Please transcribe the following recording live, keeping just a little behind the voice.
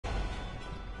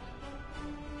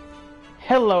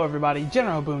Hello everybody,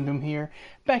 General Boom Doom here,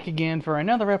 back again for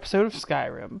another episode of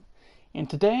Skyrim. And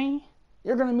today,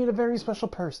 you're going to meet a very special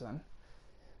person.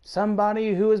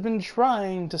 Somebody who has been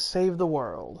trying to save the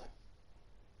world.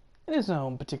 In his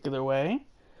own particular way.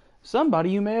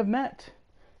 Somebody you may have met.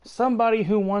 Somebody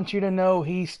who wants you to know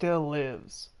he still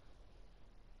lives.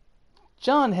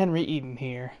 John Henry Eden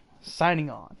here, signing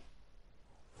on.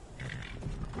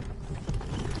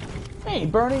 Hey,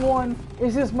 Burning One,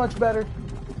 is this much better?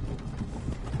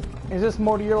 Is this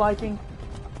more to your liking?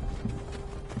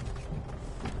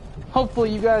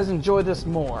 Hopefully you guys enjoy this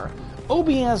more.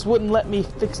 OBS wouldn't let me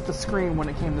fix the screen when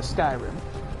it came to Skyrim.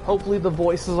 Hopefully the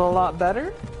voice is a lot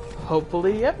better.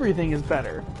 Hopefully everything is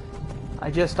better.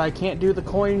 I can't do the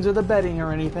coins or the betting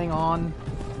or anything on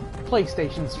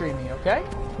PlayStation streaming, okay?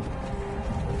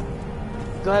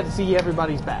 Glad to see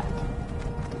everybody's back.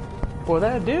 For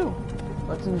that ado,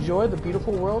 let's enjoy the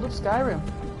beautiful world of Skyrim.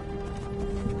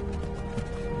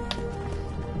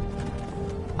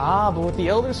 But with the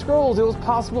Elder Scrolls, it was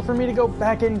possible for me to go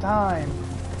back in time.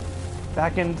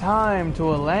 Back in time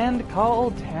to a land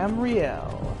called Tamriel.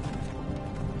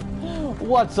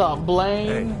 What's up,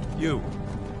 Blaine? Hey, you.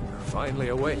 You're finally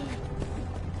awake.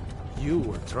 You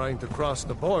were trying to cross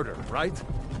the border, right?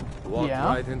 Walked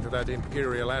right into that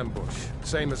Imperial ambush.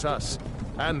 Same as us.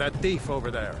 And that thief over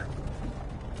there.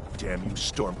 Damn you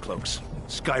Stormcloaks.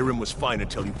 Skyrim was fine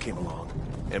until you came along.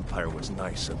 Empire was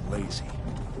nice and lazy.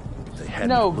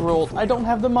 No, Gruult, I don't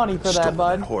have the money for that,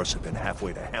 bud. That horse had been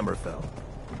halfway to Hammerfell.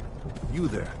 You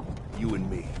there, you and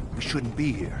me, we shouldn't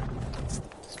be here.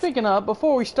 Speaking of,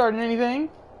 before we start anything,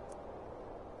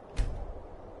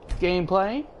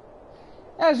 gameplay.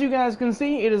 As you guys can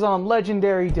see, it is on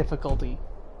legendary difficulty.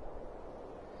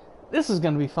 This is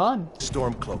gonna be fun.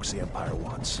 Stormcloaks the Empire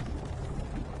wants.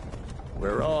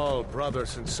 We're all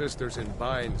brothers and sisters in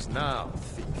binds now,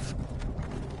 thief.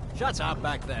 Shut up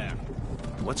back there.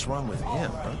 What's wrong with him,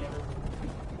 huh?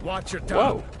 Watch your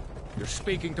tongue. You're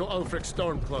speaking to Ulfric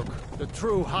Stormcloak, the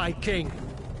true High King.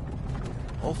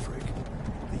 Ulfric?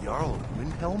 The Jarl of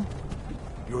Windhelm?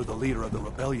 You're the leader of the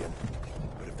rebellion.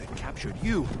 But if they captured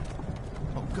you...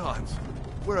 Oh gods,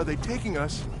 where are they taking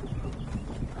us?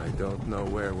 I don't know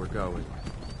where we're going,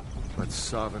 but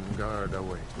Sovngarde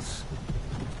awaits.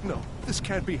 No, this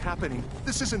can't be happening.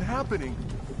 This isn't happening.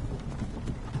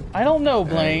 I don't know,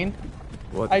 Blaine.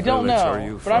 I don't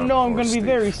know, but I know I'm going to be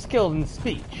very skilled in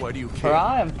speech. Why do you care? For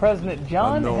I am President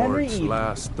John Henry Eden.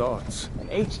 Last thoughts. And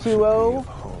H2O.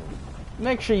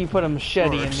 Make sure you put a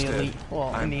machete in the elite,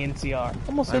 in the NCR.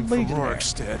 Almost every legion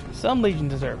there. Some legion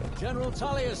deserve it. General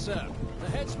Tullius, sir.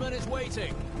 The headsman is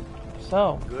waiting.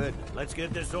 So. Good. Let's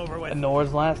get this over with. The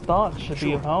Nor's last thoughts should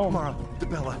be of home. Mara,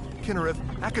 Dibella, Kinnereth,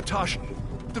 Akatosh,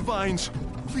 Divines,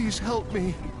 please help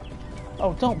me.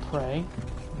 Oh, don't pray.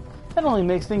 That only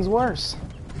makes things worse.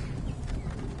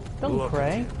 Don't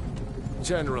pray.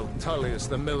 General Tullius,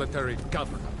 the military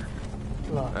governor.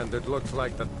 Look. And it looks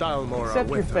like the Dalmor Accept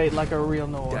are your with fate them. like a real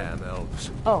Nord. Damn elves.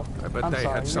 Oh, I bet I'm they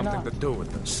sorry, had something you're not. to do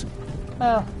with this.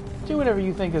 Well, do whatever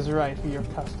you think is right for your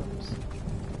customs.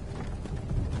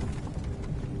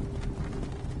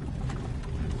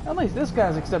 At least this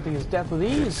guy's accepting his death with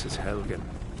ease. This is Helgen.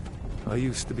 I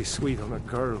used to be sweet on a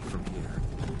girl from here.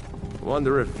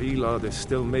 Wonder if Vilod is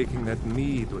still making that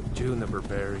mead with juniper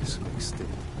berries mixed in.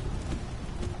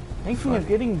 Thinking of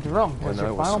getting drunk was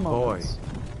your final moments.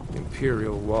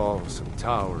 Imperial walls and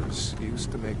towers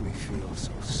used to make me feel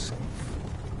so safe.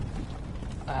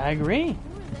 I agree. Who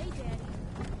are they, Daddy?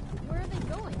 Where are they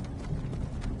going?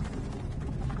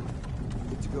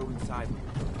 Need to go inside.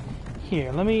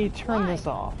 Here, let me turn this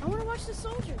off. I want to watch the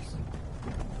soldiers.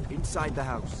 Inside the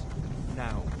house.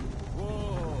 Now.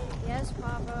 Whoa. Yes,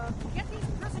 Papa. Get these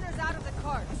prisoners out of the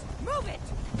carts. Move it!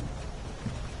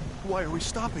 Why are we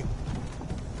stopping?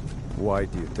 Why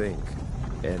do you think?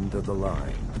 End of the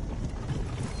line.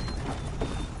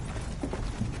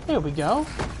 Here we go.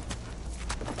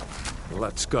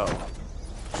 Let's go.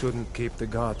 Shouldn't keep the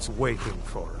gods waiting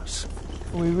for us.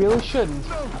 We really shouldn't.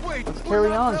 No, wait! Let's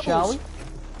carry on, shall we?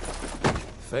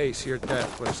 Face your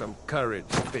death with some courage,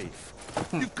 thief.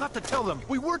 You've got to tell them,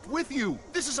 we weren't with you!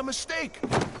 This is a mistake!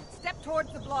 Step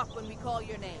towards the block when we call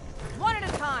your name. One at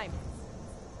a time.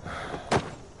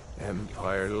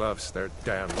 Empire loves their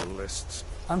damn lists.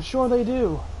 I'm sure they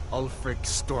do. Ulfric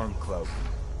Stormcloak,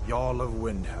 Jarl of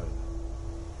Windhelm.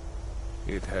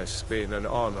 It has been an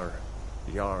honor,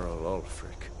 Jarl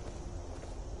Ulfric.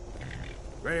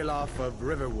 Ralof of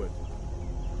Riverwood.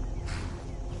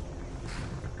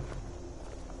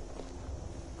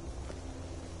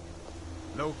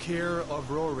 Lokir of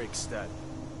Rorikstead.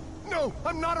 No,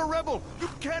 I'm not a rebel! You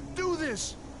can't do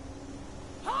this!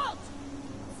 Halt!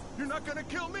 You're not gonna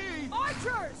kill me!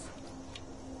 Archers!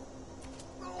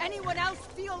 Anyone else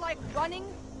feel like running?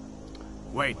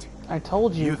 Wait. I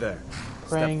told you. You there.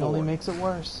 Praying Step only forward. makes it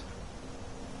worse.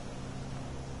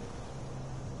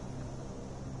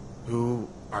 Who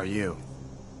are you?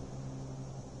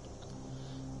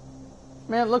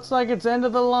 Man, it looks like it's end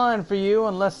of the line for you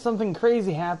unless something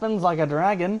crazy happens like a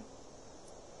dragon.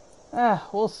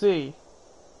 We'll see.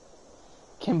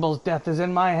 Kimball's death is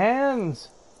in my hands.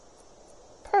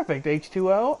 Perfect,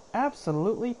 H2O.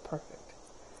 Absolutely perfect.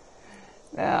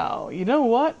 Now, you know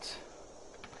what?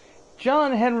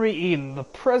 John Henry Eden, the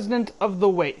president of the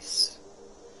Waste.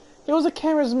 He was a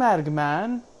charismatic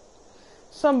man.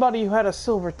 Somebody who had a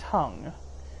silver tongue.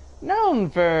 Known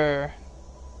for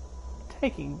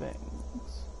taking things.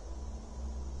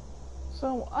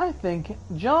 So I think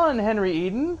John Henry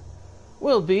Eden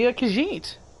will be a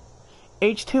Khajiit.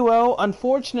 H2O,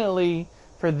 unfortunately,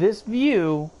 for this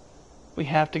view, we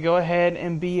have to go ahead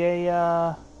and be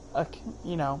a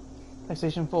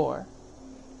PlayStation 4.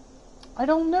 I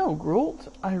don't know,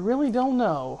 Groult. I really don't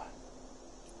know.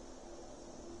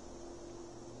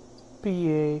 Be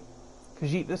a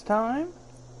Khajiit this time?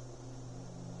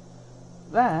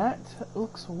 That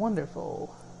looks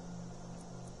wonderful.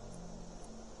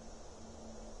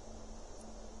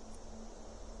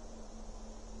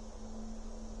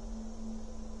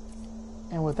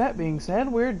 And with that being said,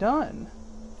 we're done.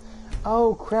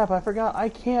 Oh crap, I forgot. I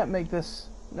can't make this.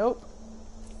 Nope.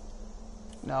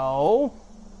 No.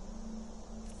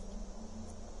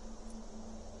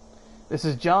 This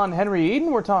is John Henry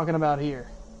Eden we're talking about here.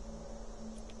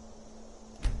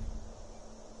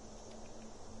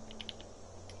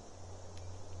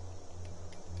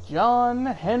 John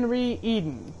Henry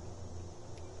Eden.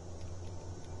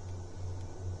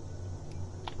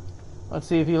 Let's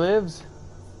see if he lives.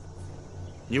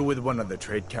 You with one of the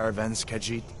trade caravans,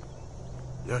 Khajiit?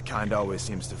 Your kind always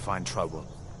seems to find trouble.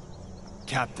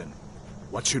 Captain,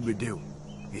 what should we do?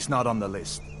 He's not on the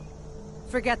list.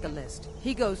 Forget the list.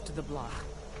 He goes to the block.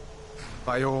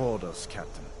 By your orders,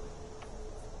 Captain.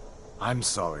 I'm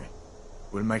sorry.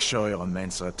 We'll make sure your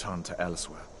remains are returned to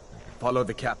elsewhere. Follow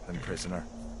the captain, prisoner.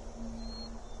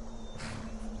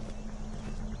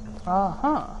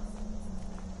 Uh-huh.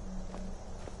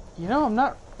 You know, I'm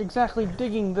not exactly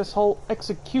digging this whole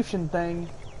execution thing.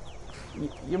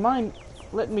 You mind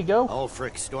letting me go?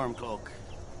 Ulfric Stormcloak.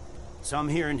 Some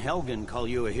here in Helgen call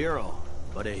you a hero,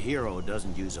 but a hero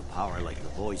doesn't use a power like the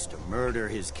voice to murder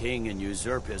his king and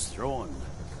usurp his throne.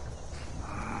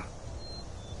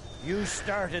 You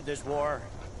started this war,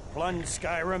 plunged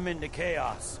Skyrim into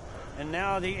chaos, and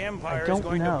now the Empire is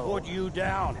going to put you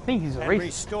down I think he's a and racist.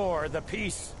 restore the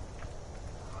peace.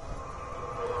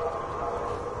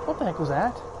 What the heck was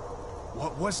that?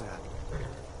 What was that?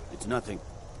 It's nothing.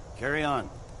 Carry on.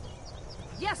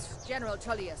 Yes, General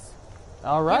Tullius.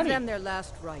 Alrighty. Give them their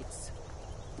last rites.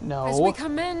 No. As we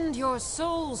commend your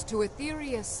souls to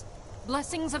Aetherius,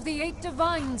 blessings of the 8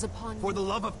 divines upon you. For the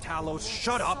love of Talos,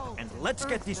 shut up and let's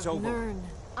get this over.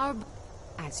 Nirn,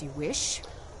 as you wish.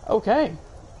 Okay.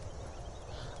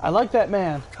 I like that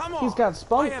man. Come on! He's got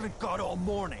spunk. I haven't got all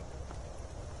morning.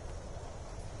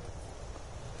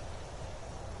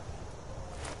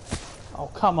 Oh,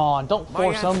 come on. Don't My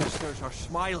force him. ancestors are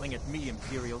smiling at me,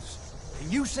 Imperials.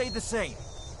 And you say the same.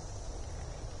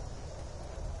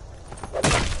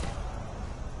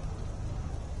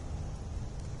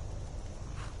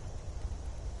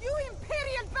 You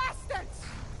Imperial bastards!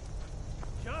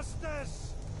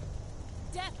 Justice!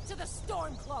 Death to the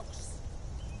Stormcloaks!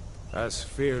 As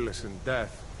fearless in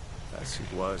death as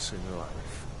he was in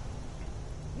life.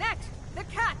 Net, the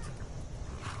cat!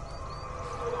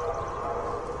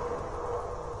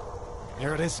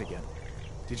 Here it is again.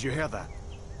 Did you hear that?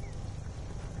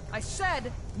 I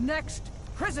said, next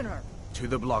prisoner. To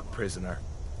the block, prisoner.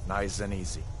 Nice and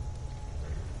easy.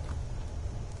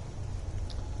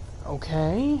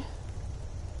 Okay.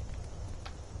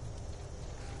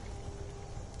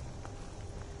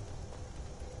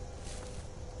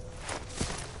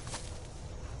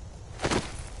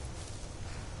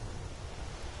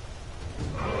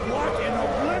 What in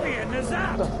oblivion is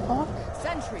that? What the fuck?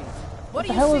 Sentries. What What do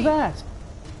the you hell see? is that?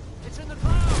 It's in the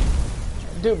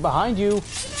clouds! Dude, behind you.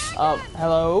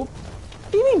 Hello?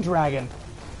 What do you mean, dragon?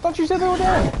 Thought you said they were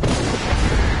dead.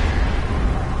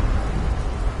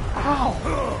 Ow!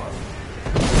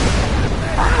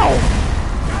 Ow!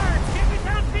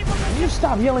 Can you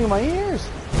stop yelling in my ears?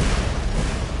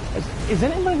 Is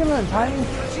anybody gonna untie me?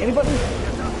 Anybody?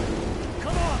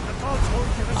 Come on, the gods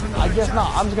won't give us another I guess chance.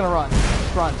 not. I'm just gonna run.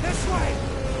 Just run. This way!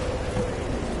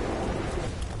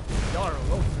 Jarl,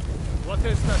 what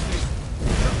is that thing?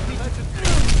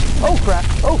 Oh crap!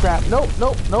 Oh Oh crap! Nope,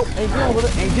 nope, nope. Ain't dealing with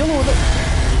it. Ain't dealing with it.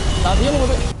 Not dealing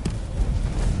with it.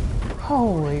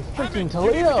 Holy freaking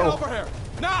Toledo! You need to get over here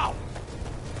now.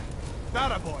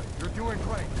 That boy, you're doing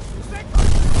great.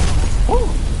 Woo.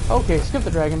 Okay, skip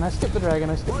the dragon. I skipped the dragon.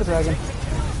 I skipped the dragon.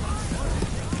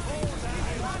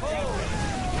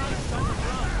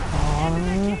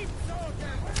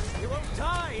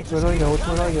 Which way do I go? Which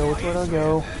way do I go? Which way do I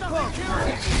go? That's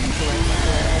right.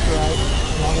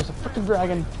 Oh, there's a freaking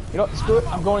dragon. You know what? Screw it.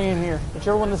 I'm going in here.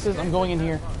 Whichever one this is, I'm going in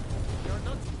here.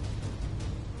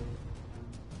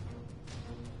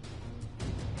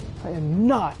 I am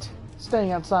not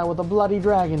staying outside with a bloody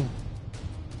dragon.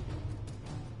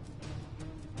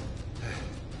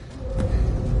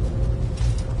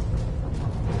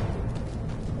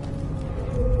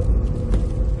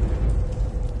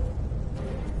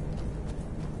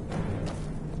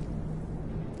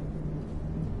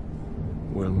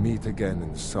 We'll meet again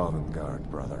in Sovngarde,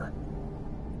 brother.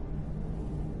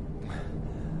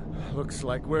 Looks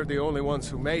like we're the only ones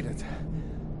who made it.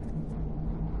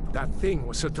 That thing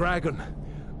was a dragon,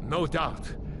 no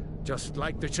doubt. Just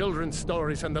like the children's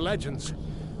stories and the legends.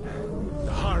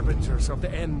 The harbingers of the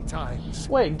end times.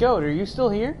 Wait, Goat, are you still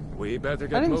here? We better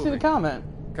get I didn't moving. see the comment.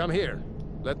 Come here.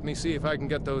 Let me see if I can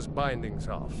get those bindings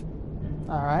off.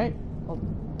 Alright, I'll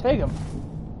take them.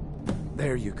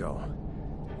 There you go.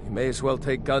 You may as well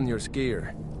take Gunnar's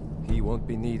gear. He won't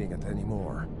be needing it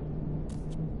anymore.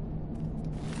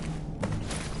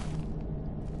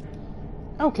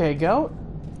 Okay, Goat.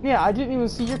 Yeah, I didn't even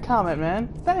see your comment, man.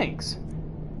 Thanks.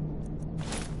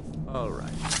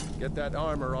 Alright. Get that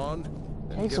armor on.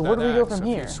 Okay, so where do we go from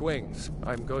here? Swings.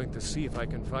 I'm going to see if I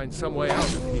can find some way out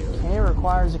of here. Okay,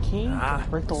 requires a key to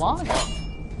break the lock.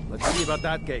 Let's see about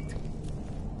that gate.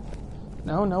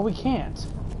 No, we can't.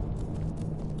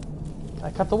 I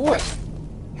cut the wood.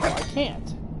 No, I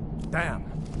can't. Damn.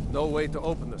 No way to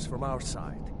open this from our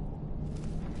side.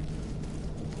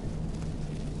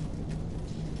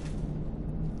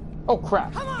 Oh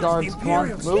crap. Guards, come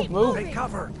on. Move. Take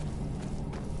cover.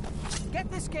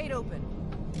 Get this gate open.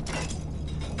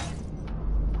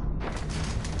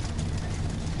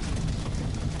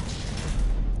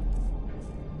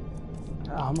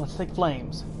 Let's take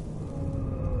flames.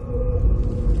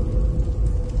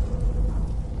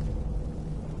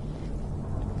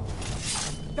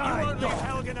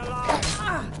 Helgen alive.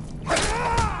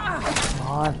 Come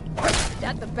on. Is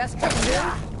that the best you can do?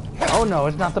 Oh no,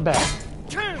 it's not the best.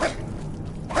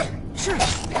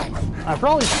 I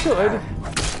probably should.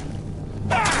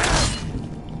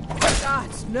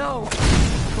 Gods, no.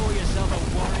 Call yourself a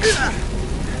warrior.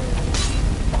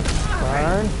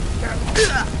 Burn.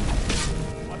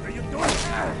 What are you doing?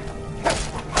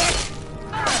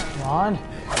 Come on.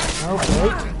 Okay.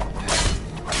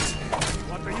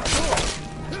 What are you doing?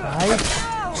 Right.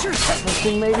 This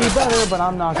thing may be better, but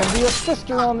I'm not going to be a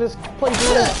sister on this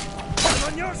playthrough. I'm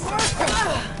on your side.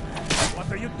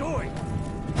 What are you doing?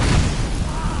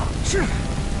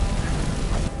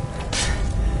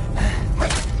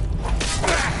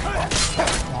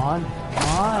 Come on. Come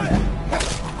on.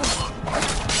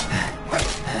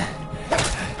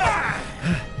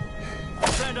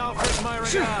 Send Alfred my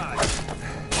regards.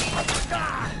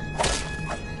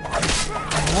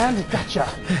 And gotcha.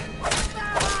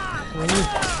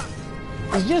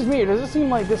 It's just me. Does it seem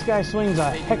like this guy swings a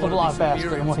heck of a lot faster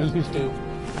than what he used to?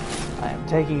 I am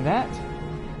taking that,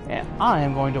 and I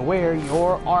am going to wear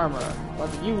your armor,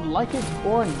 whether you like it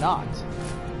or not.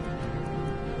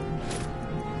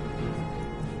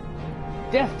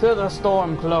 Death to the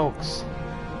Stormcloaks.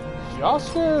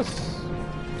 Justice.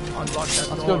 Unlock that Let's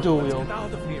door. go dual wield. Get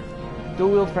out of here.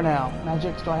 Dual wield for now.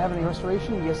 Magic, do I have any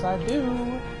restoration? Yes, I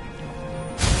do.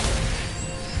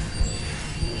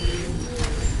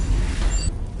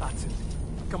 That's it.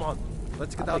 Come on.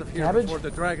 Let's get I'll out of take here cabbage. before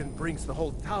the dragon brings the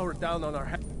whole tower down on our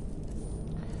head.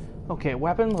 Okay,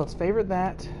 weapon, let's favorite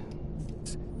that.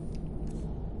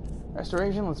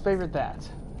 Restoration, let's favorite that.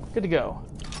 Good to go.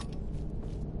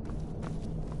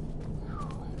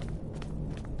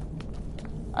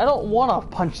 I don't want to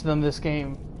punch them this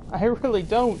game. I really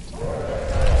don't.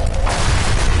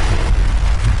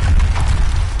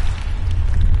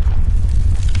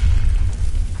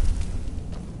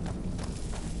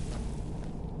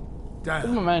 Damn.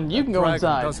 Come on, man, you can go Dragon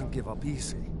inside. doesn't give up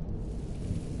easy.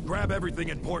 Grab everything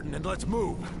important and let's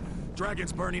move.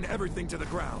 Dragon's burning everything to the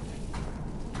ground.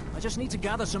 I just need to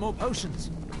gather some more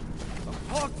potions.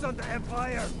 Hawks on the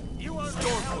Empire! You are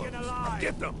Helgen alive!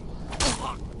 Get them!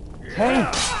 Okay.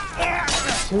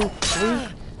 2, 3.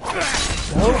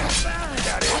 Go.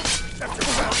 That it! That's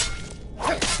yourself!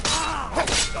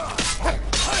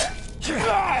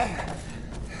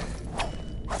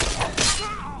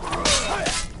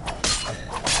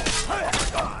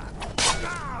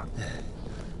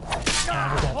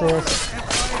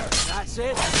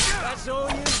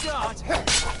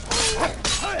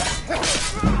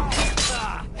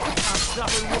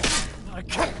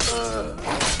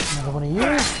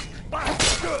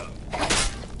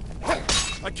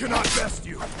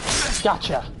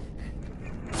 Gotcha.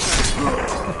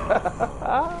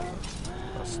 A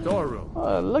storeroom.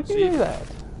 Oh, look at that.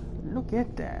 Look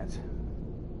at that.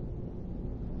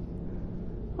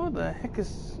 Who the heck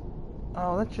is...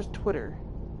 Oh, that's just Twitter.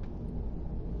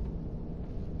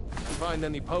 Find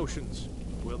any potions.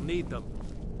 We'll need them.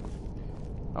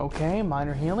 Okay,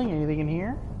 minor healing. Anything in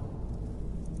here?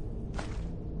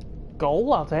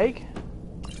 Gold, I'll take.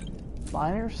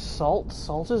 Minor, salt.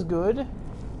 Salt is good.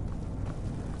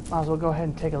 Might as well go ahead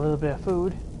and take a little bit of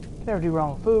food. Can never do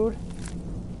wrong with food.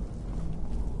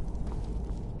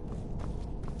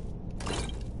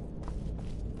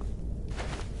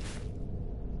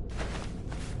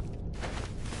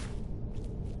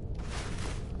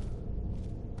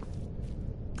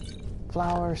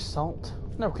 Flour, salt.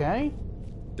 Okay.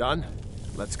 Done.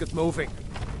 Let's get moving.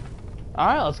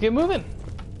 Alright, let's get moving.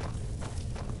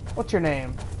 What's your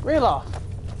name? Rayloff.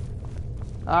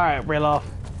 Alright, Rayloff.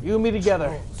 You and me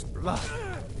together. It's blood.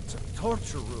 It's a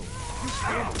torture room. You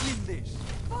can't win this.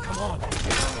 Come on.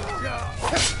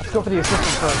 Let's go for the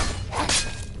assistant first.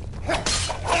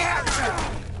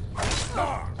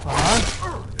 Come on.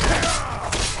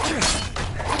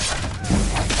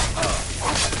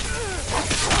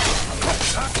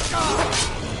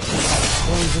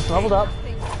 Oh, he just leveled up.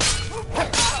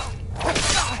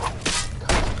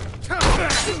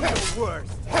 The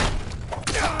worst.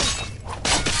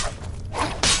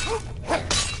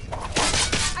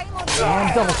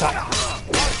 And double tap.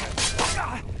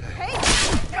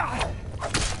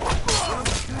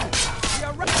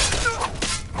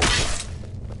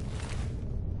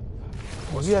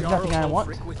 Well, you have nothing I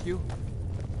want. With you?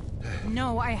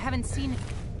 No, I haven't seen it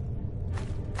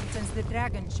since the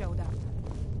dragon showed up.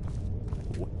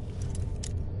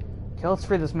 Okay, let's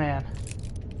free this man.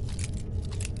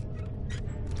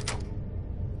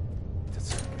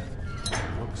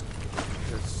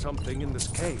 There's something in this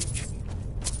cage.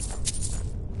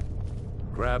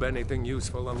 Grab anything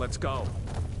useful and let's go.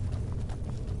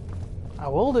 I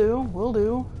will do. Will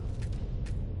do.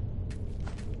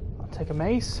 I'll take a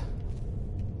mace.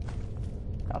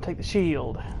 I'll take the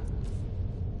shield.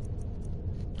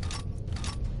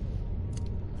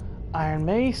 Iron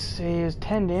mace is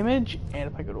 10 damage,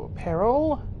 and if I go to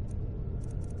apparel,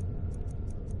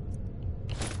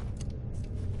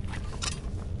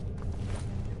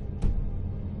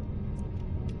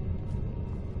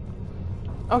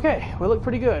 okay, we look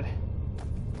pretty good.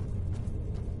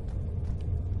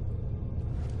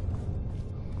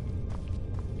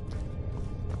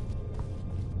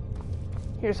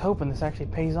 Here's hoping this actually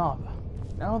pays off.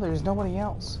 No, there's nobody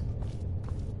else.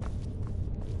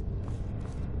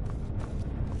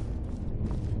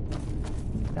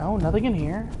 No, nothing in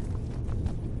here.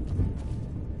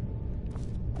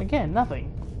 Again,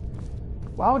 nothing.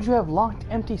 Why would you have locked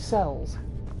empty cells?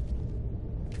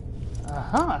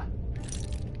 Uh-huh.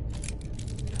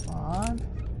 Come on.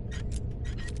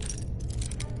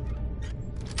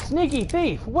 Sneaky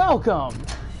thief, welcome!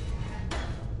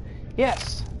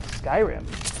 Yes, Skyrim.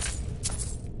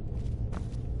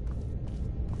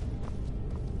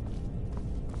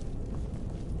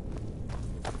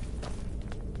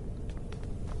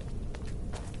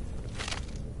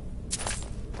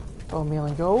 Bone meal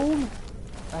and gold.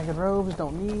 Bag of robes,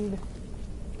 don't need.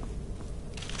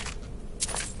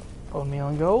 Bone meal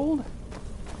and gold.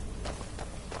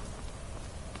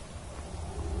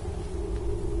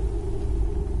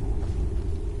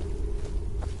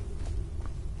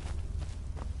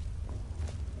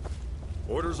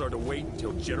 Orders are to wait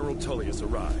until General Tullius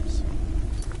arrives.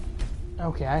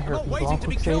 Okay, I heard We're not people waiting all to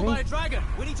be quick killed saving. by a dragon.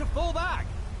 We need to fall back.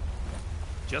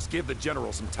 Just give the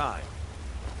General some time.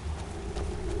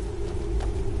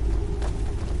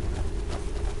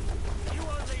 You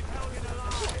won't leave Helgen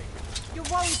alive. You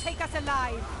won't take us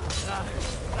alive. That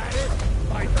is.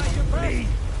 Fight like your friend.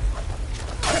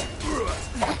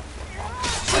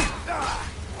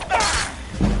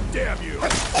 Damn you!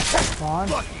 Come on.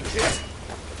 Come on.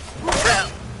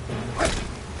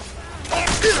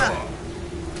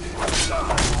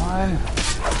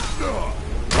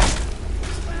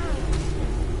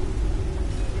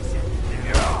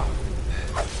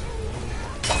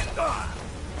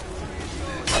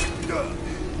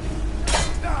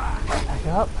 Back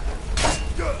up.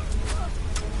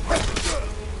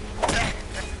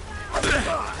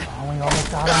 Oh, we almost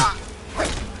got him.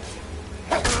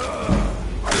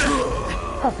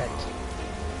 Perfect.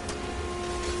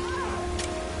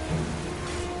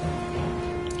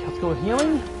 Let's go with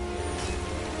healing.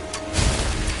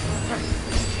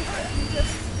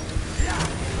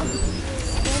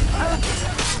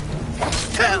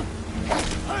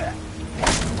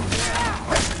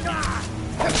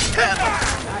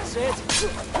 That's it.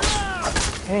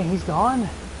 Okay, he's gone.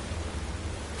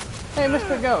 Hey,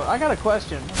 Mr. Goat, I got a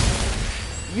question.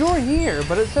 You're here,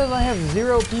 but it says I have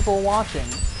 0 people watching.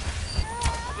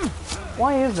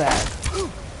 Why is that?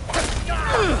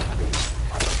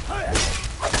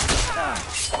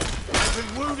 I've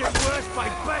been wounded worse by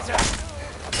better.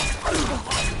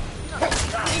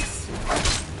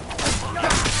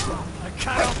 I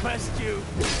cannot best you.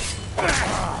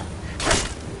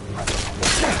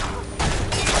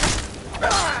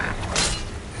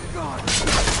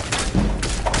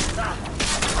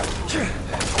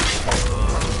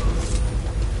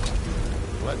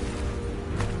 What?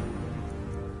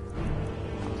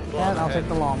 And I'll take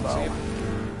the longbow.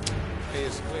 Way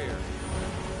is clear.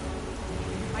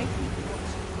 I think we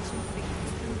should take this through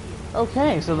here.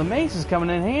 Okay, so the mace is coming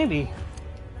in handy.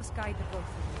 Let's guide the both of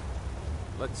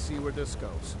you. Let's see where this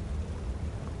goes.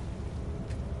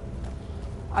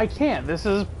 I can't. This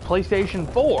is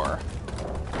PlayStation 4.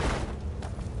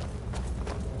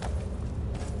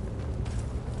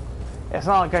 It's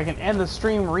not like I can end the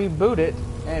stream, reboot it,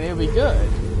 and it'll be good.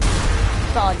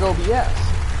 It's not like OBS.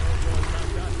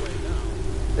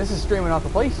 This is streaming off the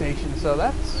PlayStation, so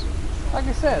that's, like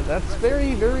I said, that's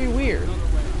very, very weird.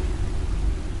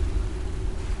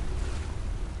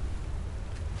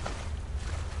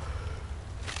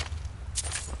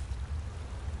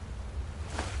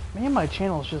 Man, my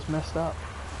channel's just messed up.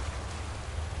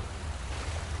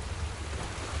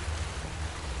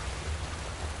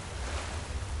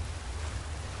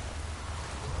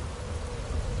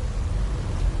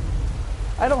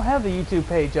 I don't have the YouTube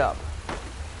page up.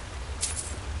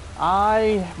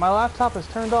 My laptop is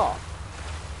turned off.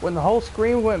 When the whole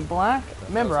screen went black,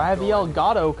 remember I have the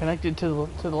Elgato connected to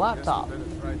the laptop to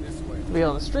be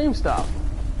able to stream stuff.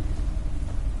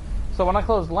 So when I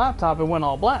closed the laptop, it went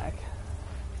all black.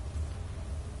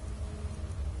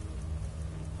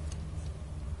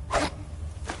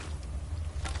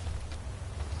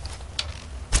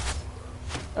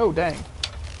 Oh, dang.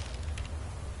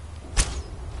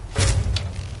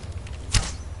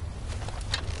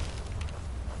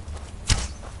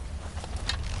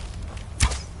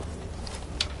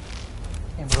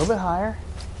 And a little bit higher.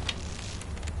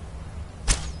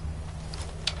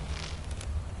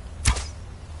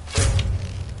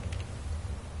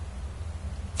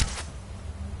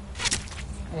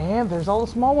 And there's all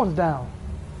the small ones down.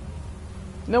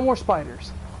 No more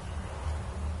spiders.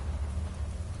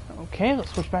 Okay,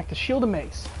 let's switch back to shield and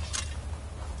mace.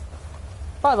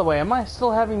 By the way, am I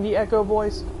still having the echo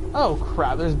voice? Oh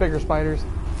crap, there's bigger spiders.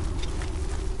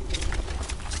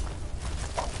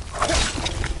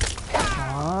 Come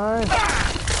on.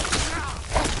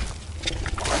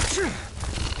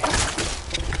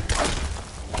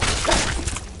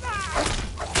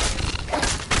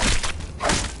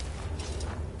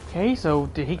 Okay, so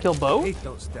did he kill both? Hate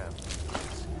those damn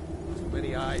things. Too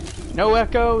many eyes. No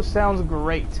echo, sounds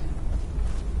great.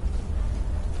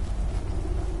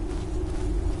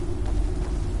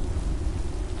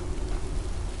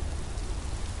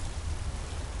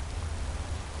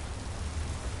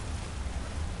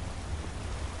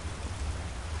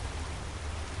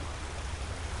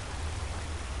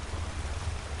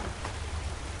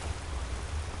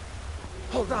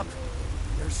 Hold up!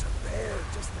 There's a bear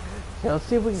just ahead. Okay, let's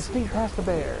see if we can sneak past the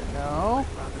bear. No.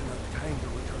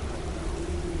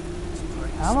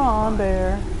 Come on,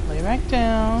 bear. Lay back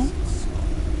down.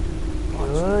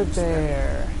 Good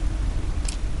bear.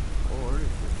 Or if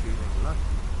you're feeling lucky,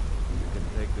 you can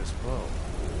take this bow.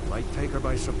 Might take her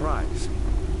by surprise.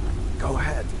 Go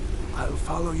ahead. I'll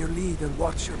follow your lead and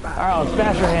watch your back. Alright, let's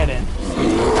bash her head in.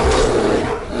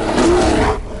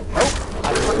 Nope.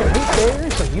 I fucking hate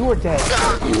bears, so you are dead.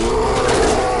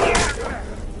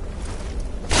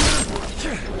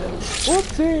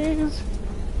 Whoopsies!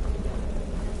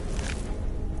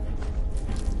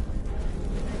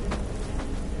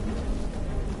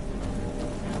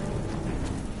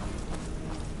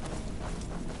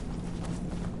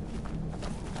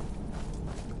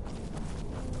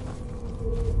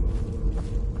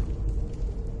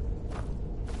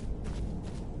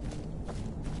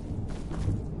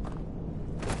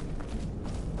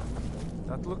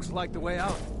 That looks like the way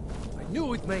out. I knew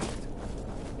we'd make it.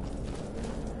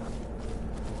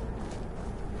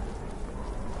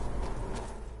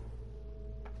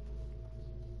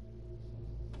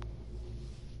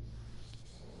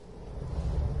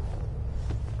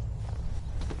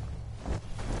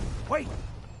 Wait!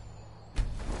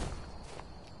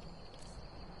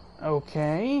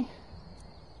 Okay.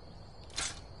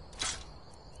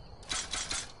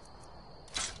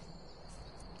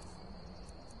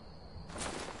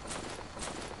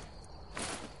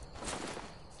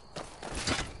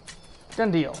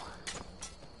 Done deal.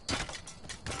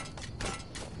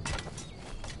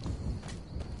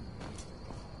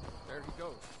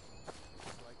 goes.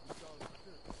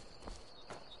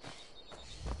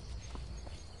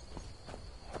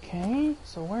 Okay,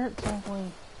 so where exactly?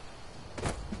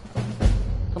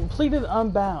 Completed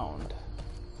Unbound.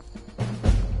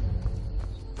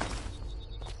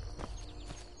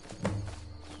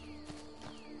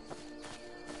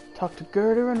 Talk to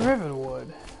Girder and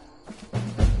Riverwood.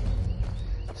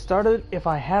 Started if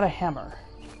I had a hammer.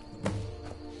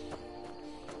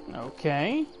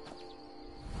 Okay.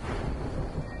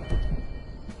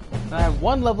 And I have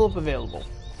one level up available.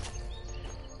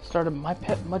 Started my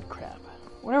pet mud crab.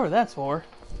 Whatever that's for.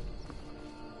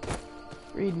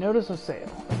 Read notice of sale.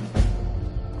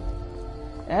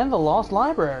 And the lost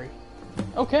library.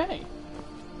 Okay.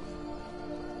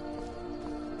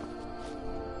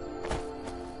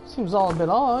 Seems all a bit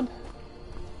odd.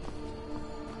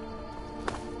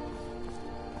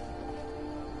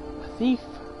 The thief,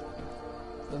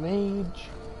 the mage,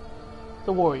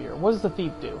 the warrior. What does the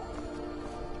thief do?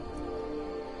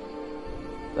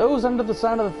 Those under the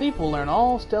sign of the thief will learn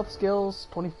all stealth skills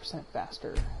 20%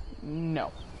 faster.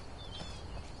 No.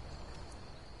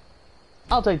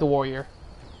 I'll take the warrior.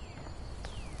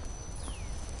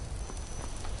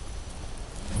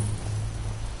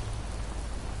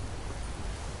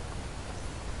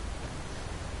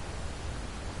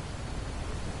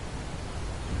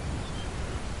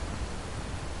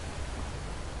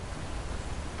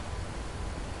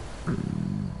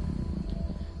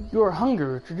 Your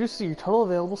hunger reduces your total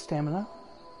available stamina.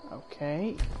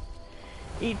 Okay.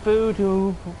 Eat food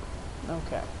to...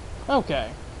 Okay.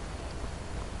 Okay.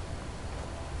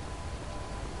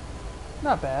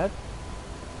 Not bad.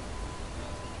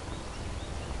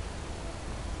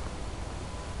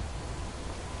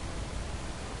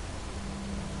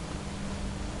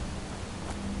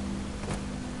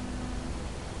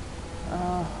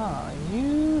 Uh-huh.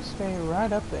 You stay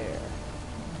right up there.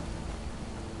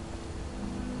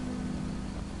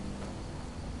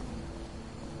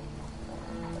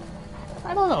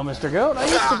 I don't know, Mr. Goat. I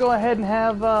used to go ahead and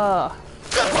have, I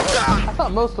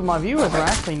thought most of my viewers were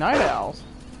actually night owls.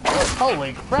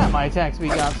 Holy crap, my attack speed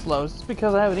got slow. Is this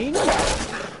because I haven't eaten?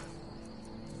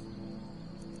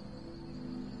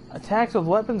 Attacks with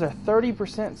weapons are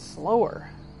 30% slower.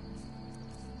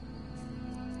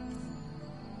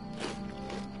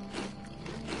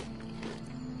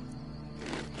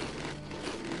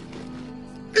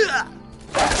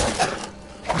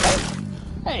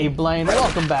 Hey, Blaine,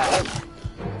 welcome back.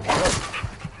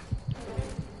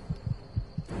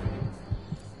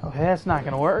 Okay, that's not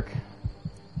gonna work.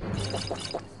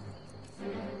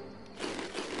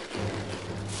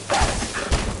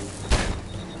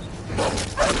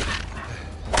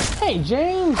 Hey,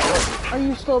 James! Are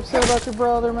you still upset about your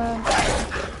brother, man?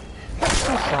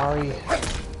 I'm sorry.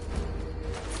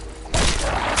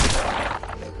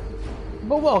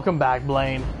 But welcome back,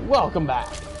 Blaine. Welcome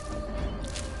back.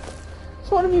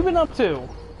 So what have you been up to?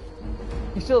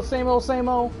 You still the same old, same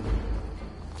old?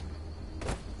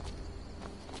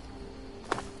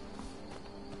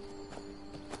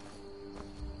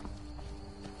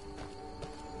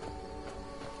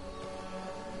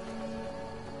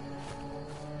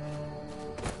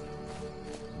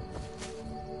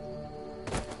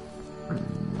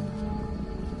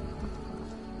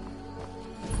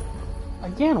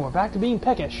 Again, we're back to being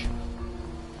peckish.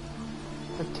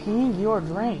 Fatigue your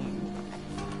drain.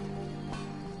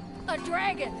 A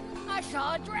dragon! I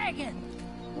saw a dragon!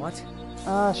 What?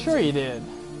 Sure you did.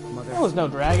 Mother. That was no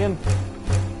dragon.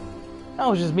 That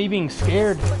was just me being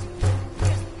scared. It was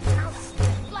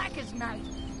just black as night.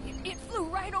 It flew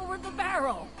right over the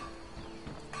barrel.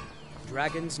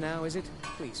 Dragons now, is it?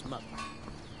 Please, Mother.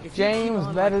 If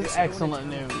James, that is this, excellent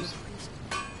news.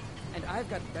 And I've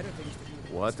got better things to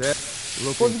do. What else?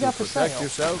 What Looking have you got to for protect sale?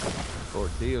 yourself or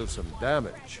deal some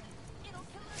damage?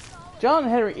 John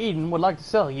Henry Eden would like to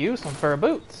sell you some fur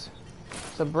boots,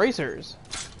 some bracers,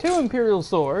 2 Imperial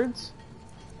swords,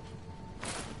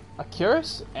 a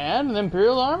cuirass, and an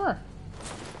Imperial armor.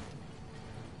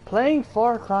 Playing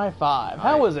Far Cry 5.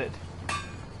 How was it?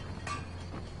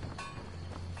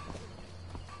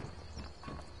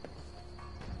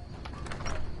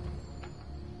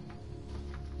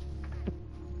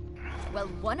 Well,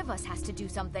 one of us has to do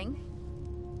something.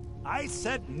 I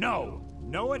said no.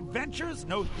 No adventures,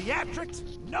 no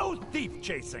theatrics, no thief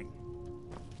chasing.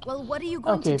 Well, what are you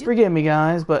going to do? Okay, forgive me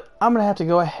guys, but I'm gonna have to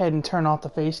go ahead and turn off the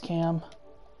face cam.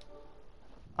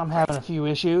 I'm having a few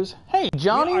issues. Hey,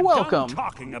 Johnny, we are welcome. Done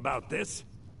talking about this.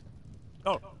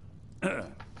 Oh, a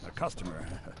customer.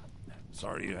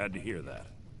 Sorry you had to hear that.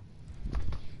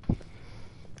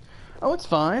 Oh, it's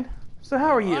fine. So how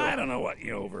are you? I don't know what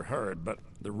you overheard, but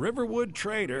the Riverwood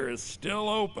Trader is still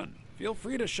open. If Feel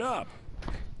free to shop.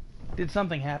 Did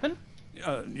something happen?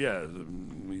 Yeah,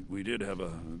 we did have a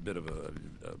bit of a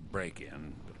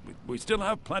break-in, but we still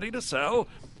have plenty to sell.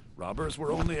 Robbers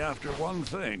were only after one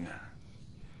thing.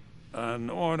 An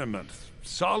ornament.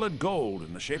 Solid gold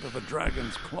in the shape of a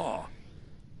dragon's claw.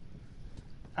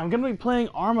 I'm going to be playing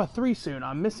Arma 3 soon.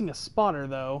 I'm missing a spotter,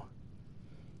 though.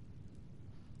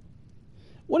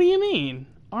 What do you mean?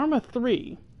 Arma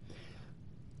 3?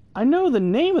 I know the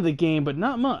name of the game, but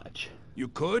not much. You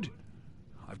could?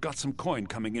 I've got some coin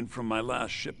coming in from my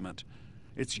last shipment.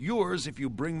 It's yours if you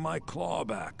bring my claw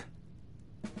back.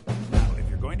 Now, if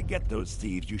you're going to get those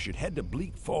thieves, you should head to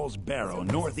Bleak Falls Barrow,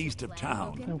 northeast of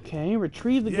town. Okay,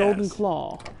 retrieve the golden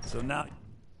claw. So now...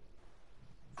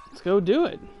 Let's go do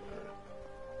it.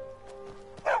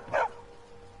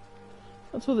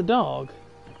 What's with the dog?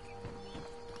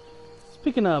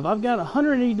 Speaking of, I've got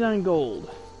 189 gold.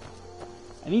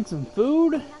 I need some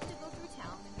food.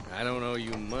 I don't owe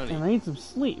you money. And I need some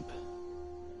sleep.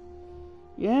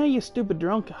 Yeah, you stupid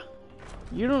drunka.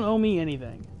 You don't owe me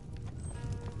anything.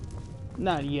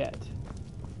 Not yet.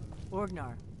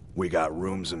 Orgnar. We got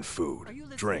rooms and food.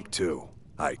 Drink, too.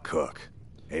 I cook.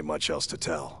 Ain't much else to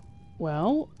tell.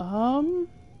 Well,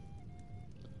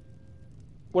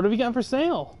 what have you got for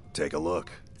sale? Take a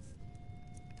look.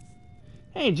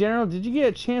 Hey, General, did you get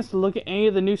a chance to look at any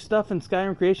of the new stuff in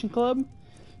Skyrim Creation Club?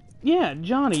 Yeah,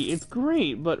 Johnny, it's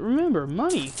great, but remember,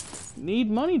 money.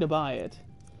 Need money to buy it.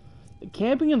 The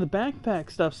camping and the backpack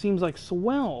stuff seems like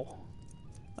swell.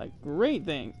 Like great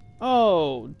things.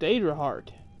 Oh, Daedra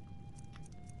Heart.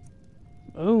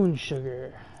 Moon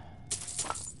sugar.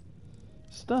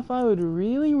 Stuff I would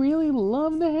really, really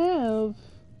love to have.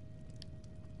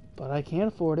 But I can't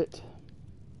afford it.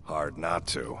 Hard not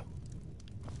to.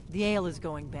 The ale is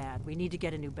going bad. We need to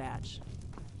get a new batch.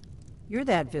 You're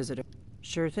that visitor.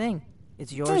 Sure thing.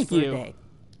 It's yours Thank for you. a day.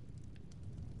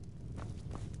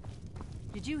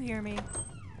 Did you hear me?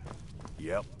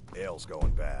 Yep, ale's going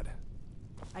bad.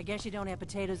 I guess you don't have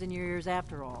potatoes in your ears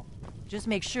after all. Just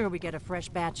make sure we get a fresh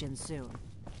batch in soon.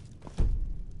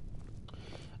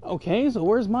 Okay, so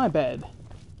where's my bed?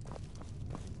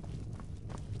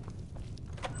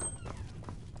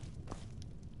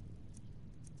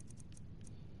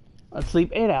 Let's sleep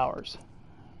 8 hours.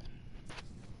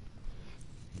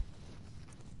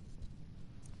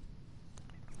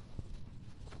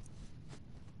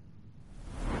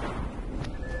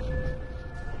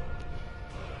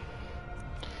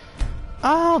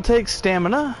 I'll take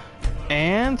stamina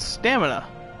and stamina.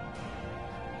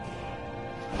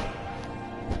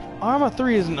 Arma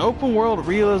 3 is an open-world,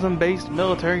 realism-based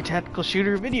military tactical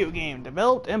shooter video game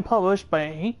developed and published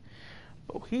by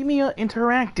Bohemia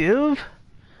Interactive.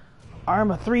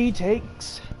 Arma 3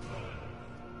 takes...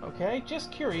 Okay,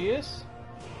 just curious.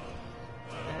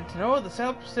 And to know the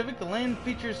South Pacific, the land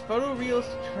features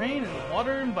photorealistic terrain and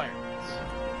water environments.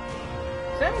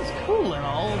 Sounds cool and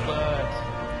all, but...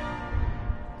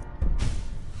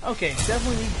 Okay,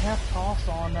 definitely need half toss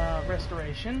on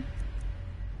restoration.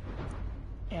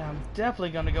 And I'm definitely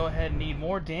going to go ahead and need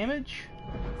more damage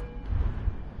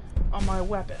on my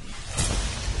weapon.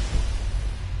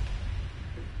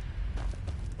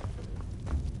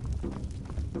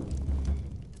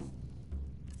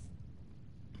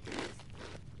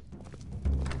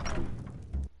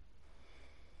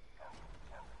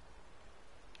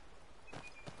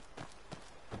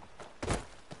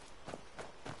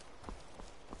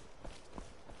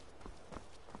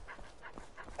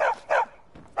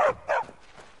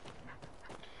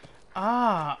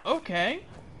 Ah, okay.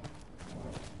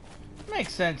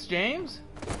 Makes sense, James.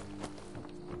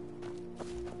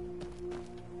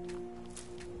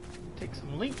 Take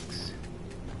some leeks.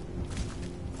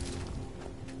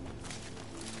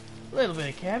 A little bit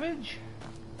of cabbage.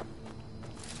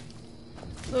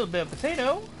 A little bit of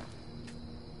potato.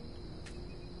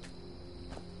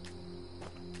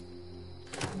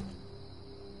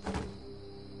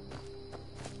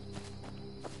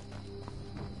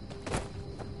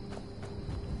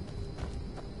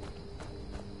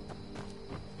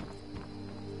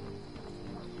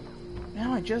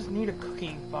 Now I just need a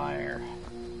cooking fire.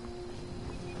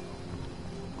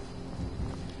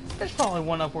 There's probably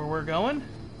one up where we're going.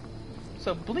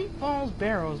 So Bleak Falls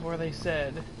Barrow is where they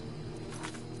said.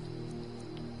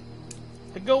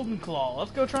 The Golden Claw.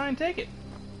 Let's go try and take it.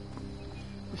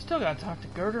 We still gotta talk to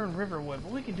Girder and Riverwood,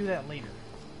 but we can do that later.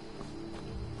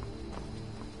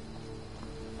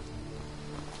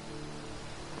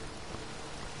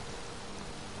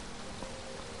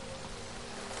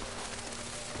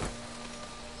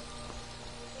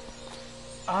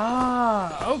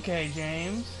 Ah, okay,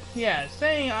 James. Yeah,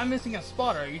 saying I'm missing a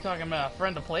spotter. Are you talking about a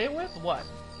friend to play it with? What?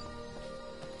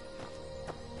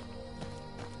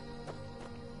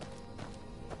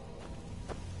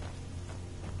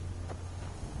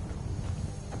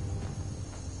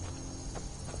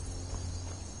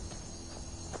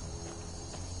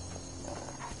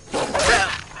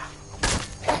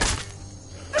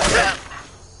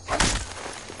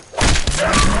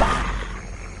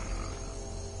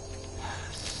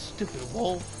 Stupid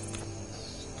wolf.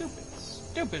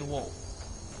 Stupid wolf.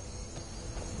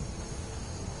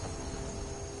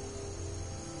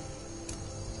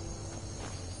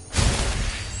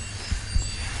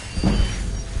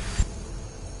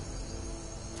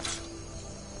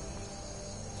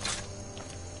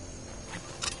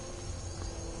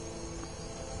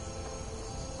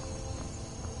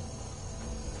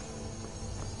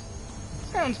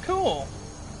 Sounds cool.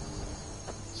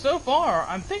 So far,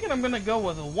 I'm thinking I'm gonna go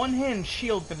with a one-hand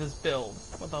shield for this build,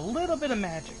 with a little bit of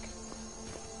magic.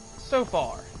 So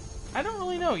far. I don't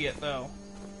really know yet, though.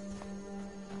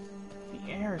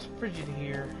 The air is frigid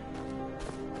here.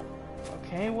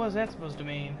 Okay, what's that supposed to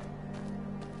mean?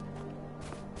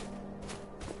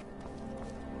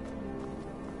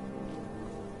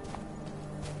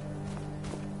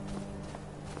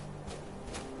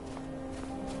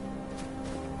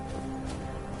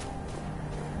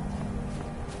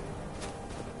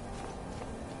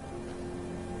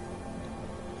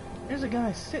 There's a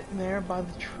guy sitting there by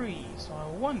the tree, so I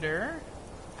wonder...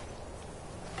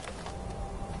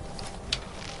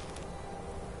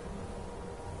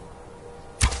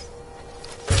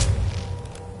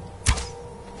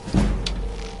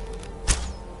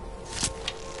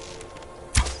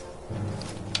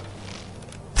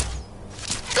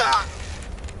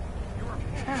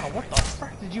 Ow, what the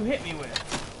frick did you hit me with?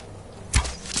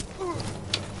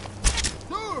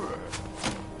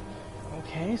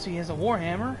 Okay, so he has a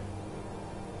warhammer.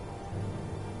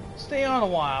 Stay on a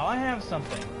while, I have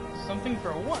something. Something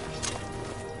for what?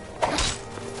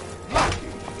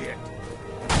 Shit.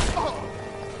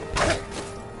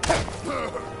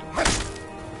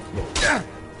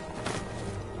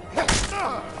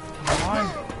 Come on.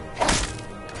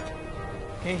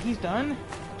 Okay, he's done.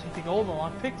 Take the gold, the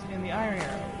lockpicks, and the iron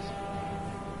arrows.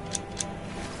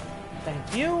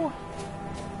 Thank you.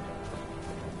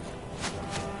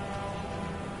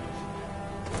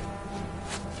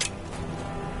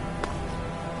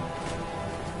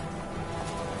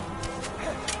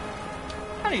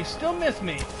 How do you still miss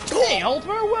me? Hey,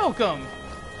 Ultimate, welcome!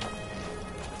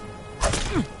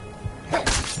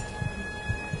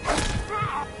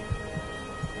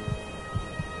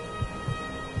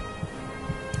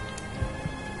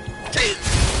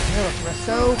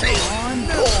 Resto, come on.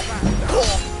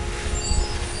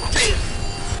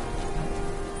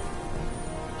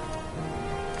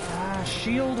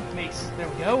 Shield, mace. There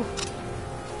we go.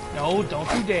 No, don't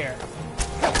you dare.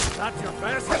 That's your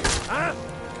best, huh?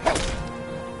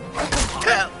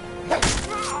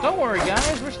 Don't worry,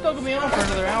 guys. We're still gonna be on for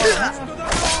another hour and a half.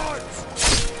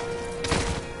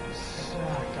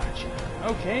 Gotcha.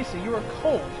 Okay, so you are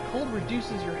cold. Cold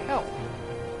reduces your health.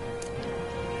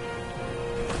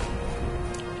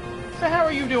 So how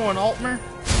are you doing, Altmer?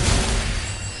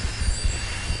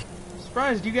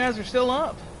 Surprised you guys are still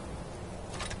up.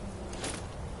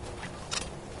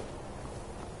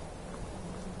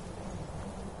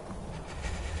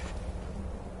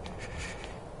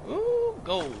 Ooh,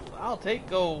 gold. I'll take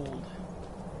gold.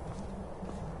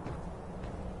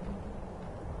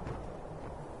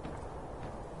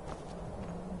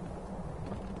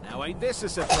 Now ain't this a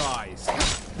surprise?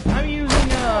 I'm using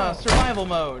survival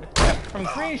mode from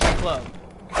Creation Club.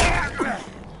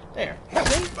 There.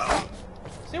 See?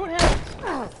 See what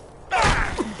happens?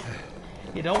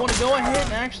 You don't want to go ahead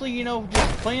and actually, you know,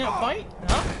 just play a fight?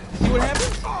 Huh? See what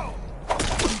happens?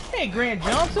 Hey, Grant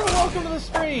Johnson, welcome to the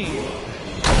stream.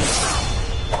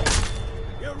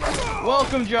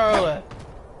 Welcome, Jarla.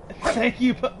 Thank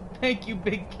you,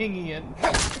 Big Kingian.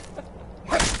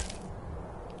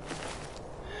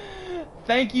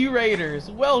 Thank you, Raiders.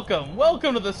 Welcome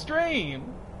to the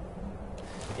stream.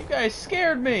 You guys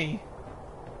scared me.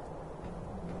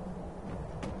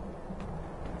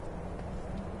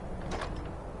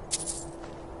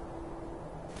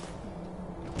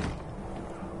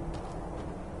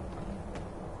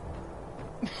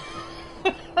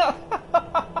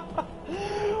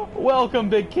 Welcome,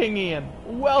 Big Kingian.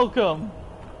 Welcome.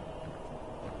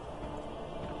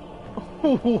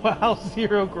 Wow,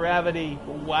 zero gravity.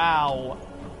 Wow.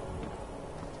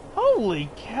 Holy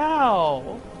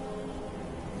cow.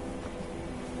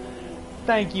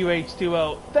 Thank you,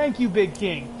 H2O. Thank you, Big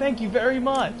King. Thank you very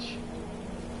much.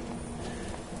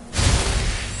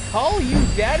 Call you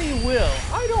Daddy Will.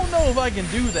 I don't know if I can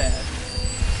do that.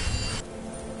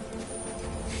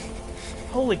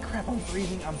 Holy crap, I'm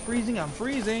freezing, I'm freezing, I'm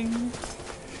freezing.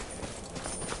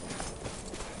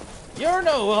 You're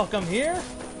no welcome here.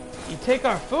 You take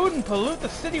our food and pollute the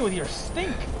city with your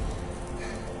stink.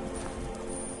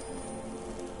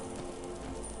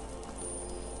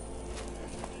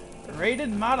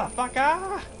 Raided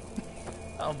motherfucker.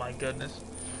 Oh my goodness.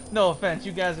 No offense,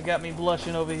 you guys have got me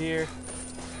blushing over here.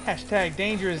 Hashtag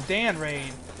Dangerous Dan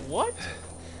raid. What?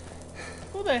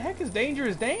 Who the heck is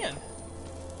Dangerous Dan?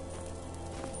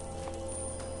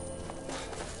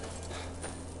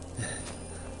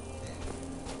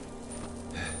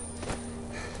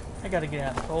 I gotta get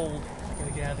out of the cold. I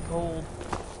gotta get out of the cold.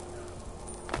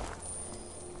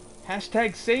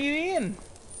 Hashtag say it in.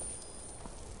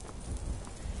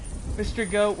 Mr.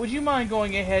 Goat, would you mind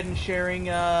going ahead and sharing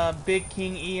Big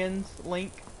King Ian's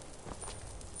link?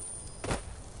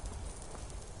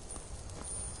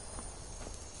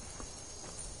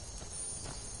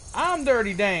 I'm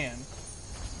Dirty Dan.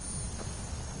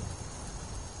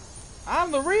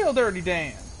 I'm the real Dirty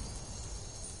Dan.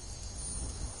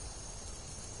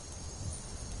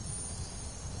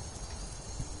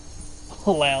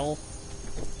 Well.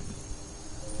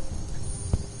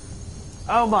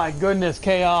 Oh my goodness,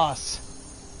 chaos.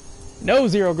 No,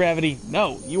 Zero Gravity.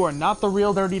 No, you are not the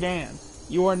real Dirty Dan.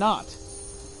 You are not.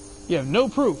 You have no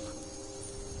proof.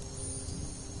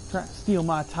 Trying to steal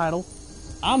my title.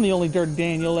 I'm the only Dirty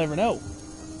Dan you'll ever know.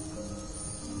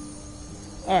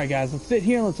 Alright guys, let's sit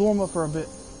here and let's warm up for a bit.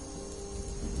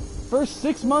 First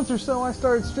 6 months or so I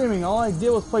started streaming. All I did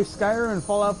was play Skyrim and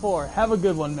Fallout 4. Have a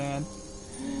good one, man.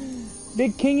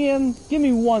 Big King Ian, give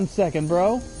me 1 second,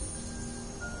 bro.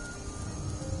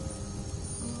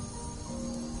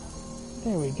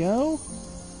 There we go.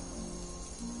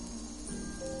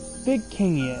 Big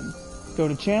King Ian. Go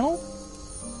to channel.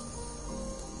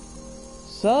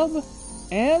 Sub.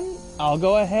 And I'll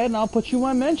go ahead and I'll put you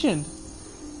my mentioned.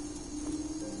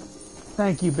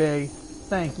 Thank you, Big.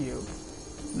 Thank you.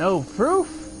 No proof?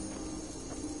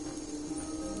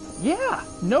 Yeah,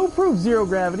 no proof, Zero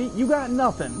Gravity. You got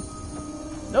nothing.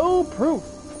 No proof.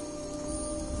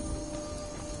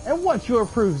 And what's your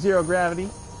proof, Zero Gravity?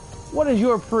 What is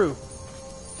your proof?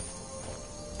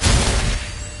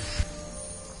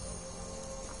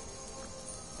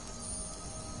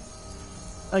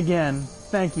 Again,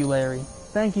 thank you, Larry.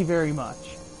 Thank you very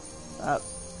much.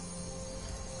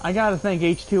 I gotta thank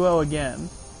H2O again.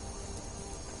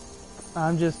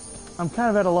 I'm kind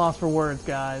of at a loss for words,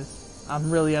 guys.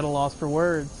 I'm really at a loss for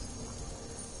words.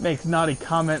 Makes naughty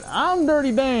comment, I'm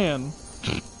Dirty Dan.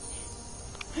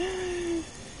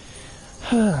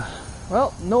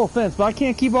 Well, no offense, but I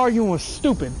can't keep arguing with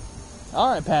stupid.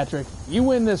 Alright, Patrick, you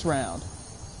win this round.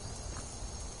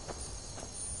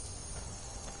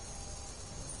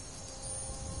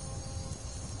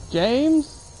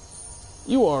 James,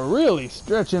 you are really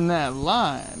stretching that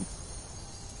line.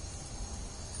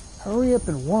 Hurry up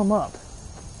and warm up.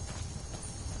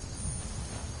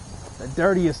 The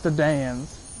dirtiest of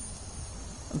Dans.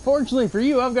 Unfortunately for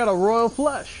you, I've got a royal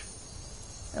flush.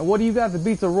 And what do you got that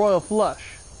beats a royal flush?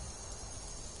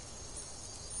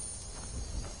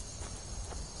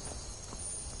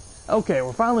 Okay,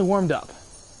 we're finally warmed up.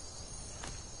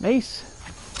 Mace.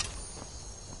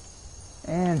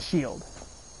 And shield.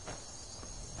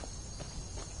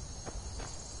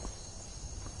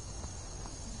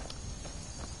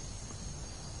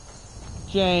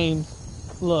 James,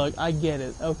 look, I get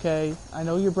it, okay? I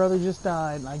know your brother just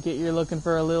died, and I get you're looking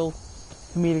for a little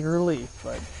comedic relief,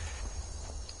 but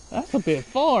that's a bit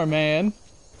far, man.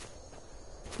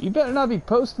 You better not be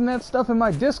posting that stuff in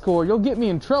my Discord. You'll get me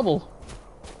in trouble.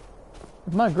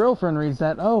 If my girlfriend reads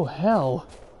that, oh, hell.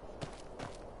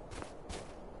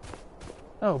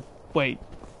 Oh, wait.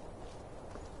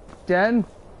 Jen,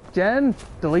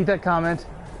 delete that comment.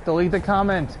 Delete the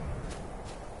comment.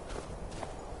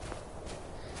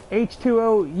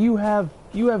 H2O, you have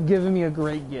given me a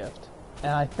great gift,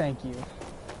 and I thank you.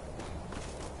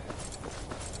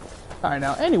 Alright,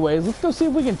 now anyways, let's go see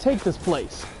if we can take this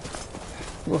place.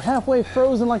 We're halfway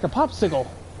frozen like a popsicle.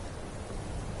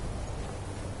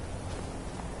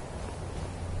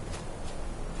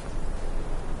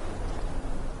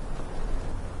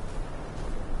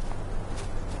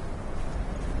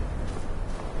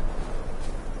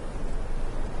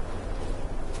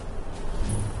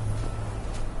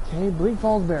 Okay, Bleak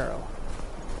Falls Barrow.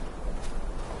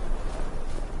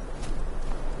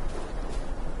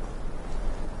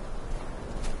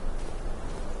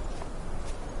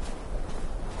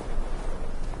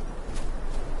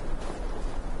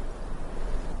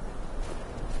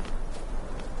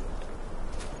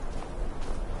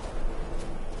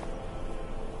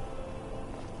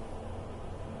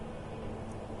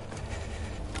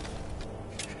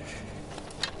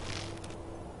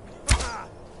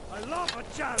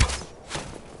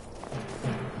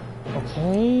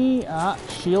 Okay,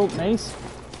 shield, mace.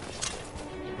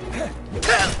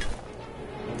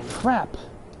 Crap.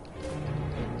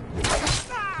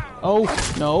 Oh,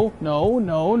 no, no,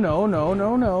 no, no, no,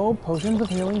 no, no. Potions of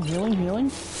healing, healing,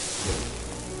 healing.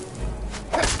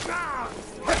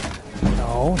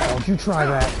 No, don't you try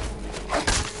that.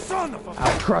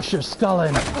 I'll crush your skull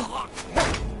in.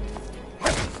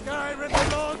 Skyrim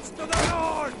belongs to the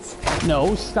Lords!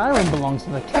 No, Skyrim belongs to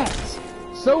the cats.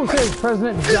 So says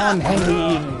President John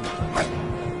Henry Eden.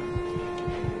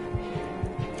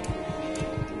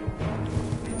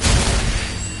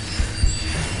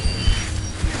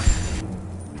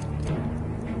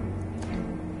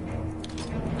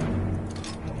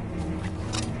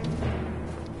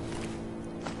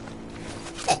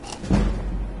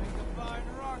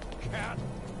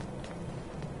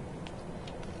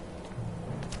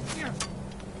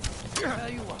 Tell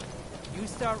you what, you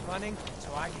start running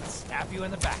so I can stab you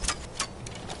in the back.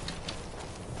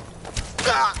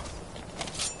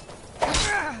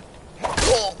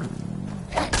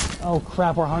 Oh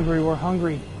crap, we're hungry, we're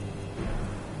hungry.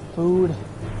 Food,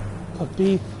 cooked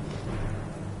beef.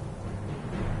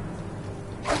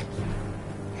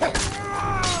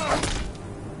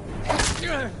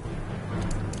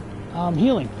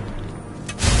 Healing.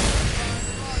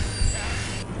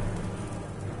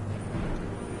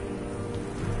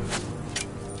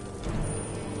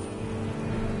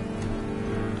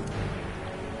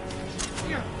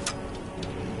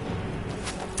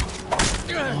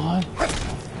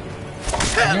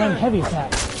 And heavy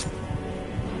attack.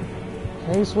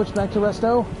 Okay, switch back to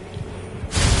resto.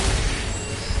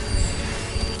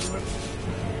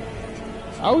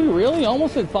 Are we really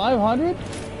almost at 500?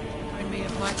 Remind me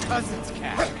of my cousin's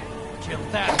cat. Kill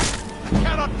that.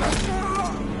 Cannot.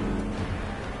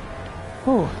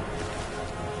 Whew.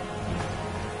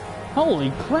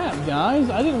 Holy crap, guys!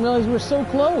 I didn't realize we were so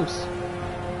close.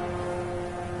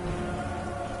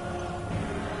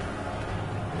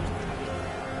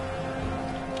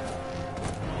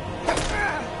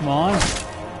 Come on.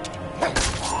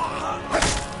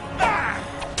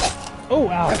 Oh,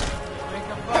 ow.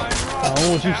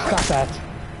 Oh, would you stop that?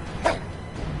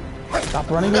 Stop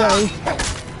running away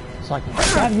so I can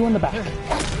stab you in the back.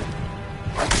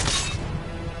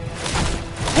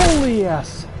 Holy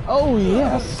yes. Oh,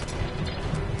 yes.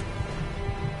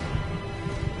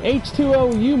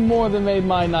 H2O, you more than made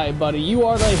my night, buddy. You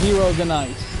are the hero of the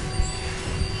night.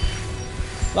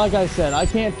 Like I said, I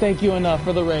can't thank you enough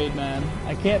for the raid, man.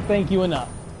 I can't thank you enough.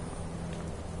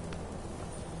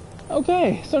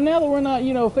 Okay, so now that we're not,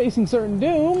 you know, facing certain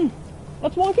doom,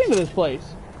 let's walk into this place.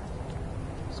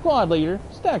 Squad leader,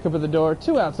 stack up at the door,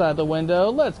 2 outside the window.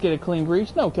 Let's get a clean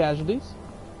breach, no casualties.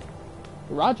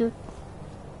 Roger.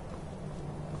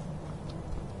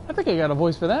 I think I got a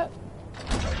voice for that.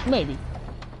 Maybe.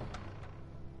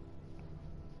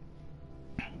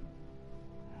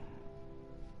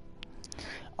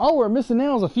 All we're missing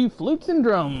now is a few flutes and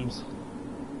drums.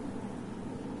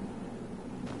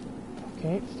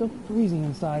 Okay, it's still freezing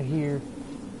inside here.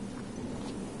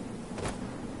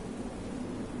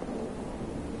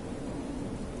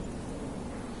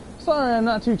 Sorry I'm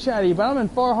not too chatty, but I'm in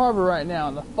Far Harbor right now,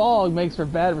 and the fog makes for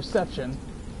bad reception.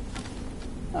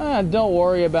 Don't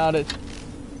worry about it.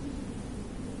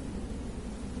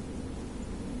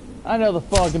 I know the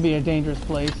fog can be a dangerous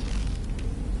place.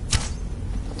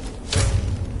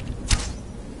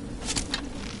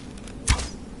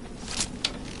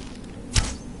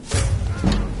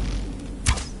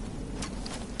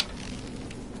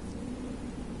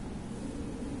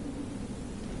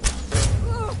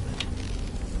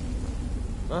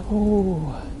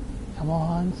 Oh, come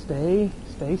on, stay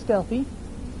stealthy.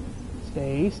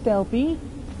 Stay stealthy.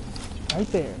 Right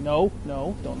there. No,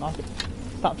 don't knock it.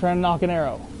 Stop trying to knock an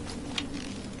arrow.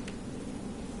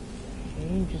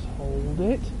 Okay, just hold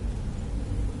it.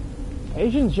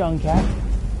 Patience, young cat.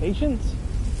 Patience.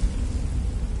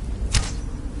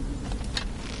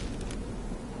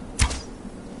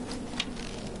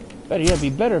 Better yet, be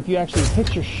better if you actually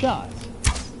hit your shots.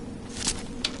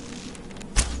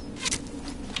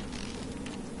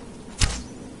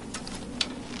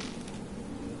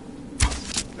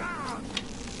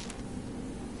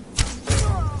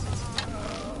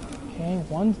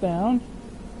 One's down.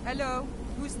 Hello,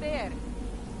 who's there?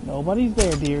 Nobody's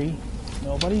there, dearie.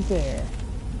 Nobody's there.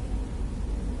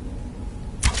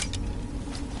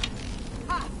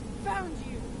 Ha! Found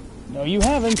you! No, you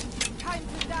haven't. Time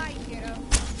to die, hero.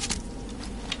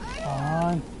 Come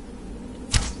on.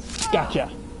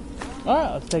 Gotcha.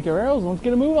 Alright, let's take our arrows and let's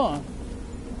get a move on.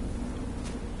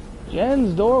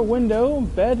 Jen's door, window,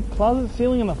 bed, closet,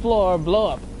 ceiling, and the floor blow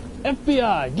up.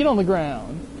 FBI, get on the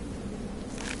ground.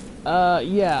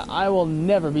 Yeah, I will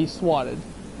never be swatted.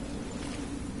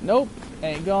 Nope,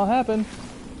 ain't gonna happen.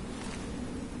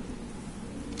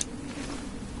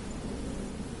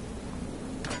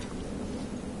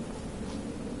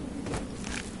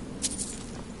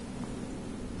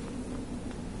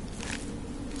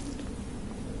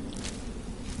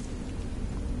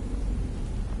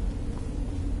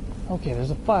 Okay,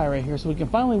 there's a fire right here, so we can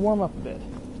finally warm up a bit.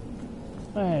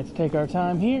 Alright, let's take our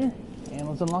time here, and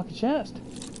let's unlock the chest.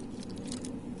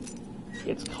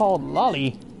 It's called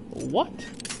Lolly. What?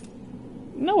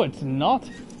 No, it's not.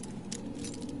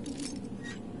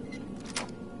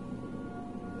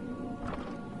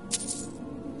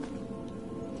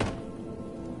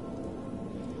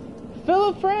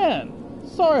 Philip Fran!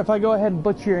 Sorry if I go ahead and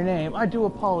butcher your name. I do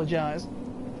apologize.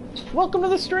 Welcome to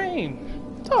the stream.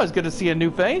 It's always good to see a new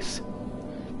face.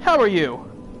 How are you?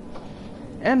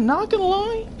 And not gonna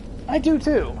lie, I do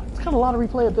too. It's got a lot of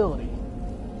replayability.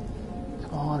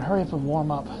 Come on, hurry up and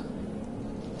warm up.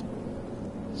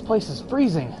 This place is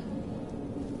freezing.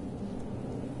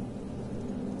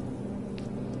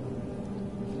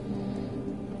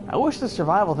 I wish the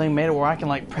survival thing made it where I can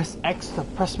like press X to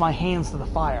press my hands to the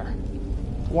fire.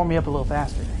 Warm me up a little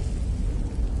faster.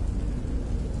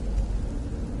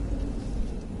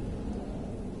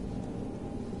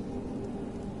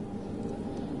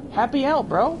 Happy out,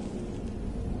 bro.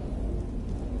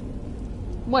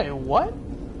 Wait, what?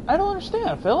 I don't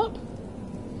understand, Philip.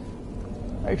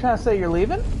 Are you trying to say you're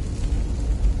leaving?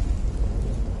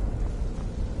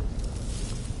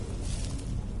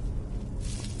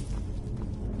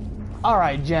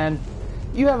 Alright, Jen.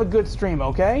 You have a good stream,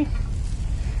 okay?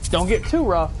 Don't get too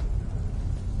rough.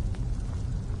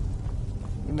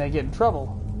 You may get in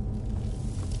trouble.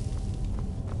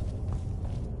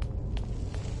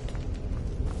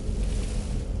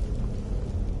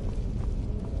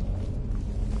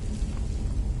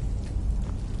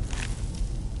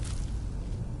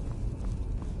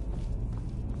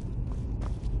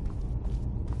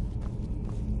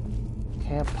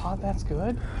 Okay, a pot, that's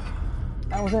good.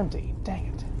 That was empty. Dang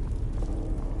it.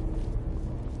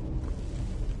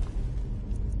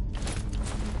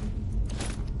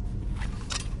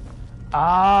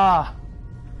 Ah!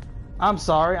 I'm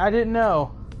sorry, I didn't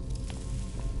know.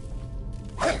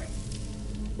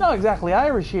 Not exactly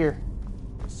Irish here.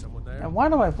 Is someone there? And why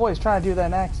do my voice try to do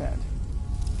that accent?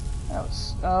 That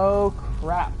was... oh,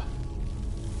 crap.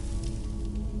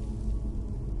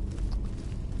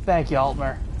 Thank you,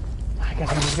 Altmer. I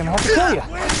guess I'm just gonna have to kill you.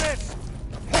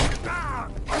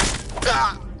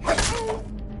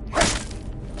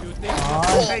 You think you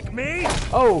can take me?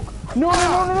 Oh, no,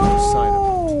 no, no, no,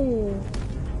 no!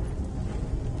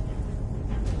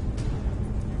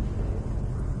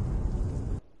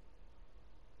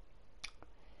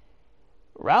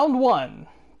 Round 1.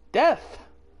 Death.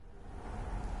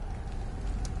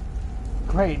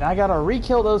 Great, now I gotta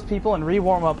re-kill those people and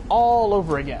re-warm up all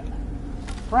over again.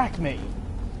 Frack me.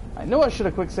 I knew I should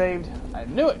have quick-saved. I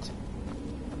knew it.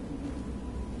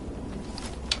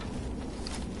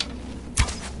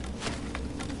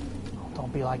 Oh,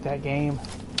 don't be like that game. Here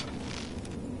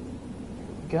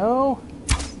we go.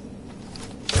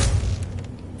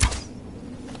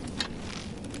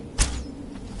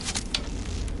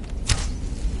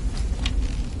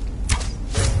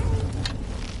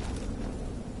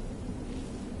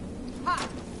 Ha!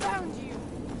 Found you!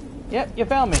 Yep, you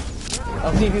found me.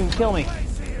 I'll see if you can kill me.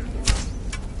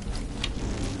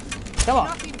 Come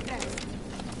on.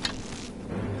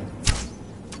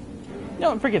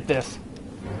 No, forget this.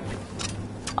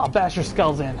 I'll bash your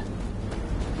skulls in.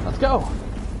 Let's go.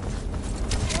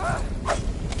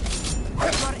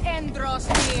 Your end draws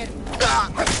near.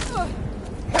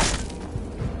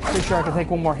 Pretty sure I can take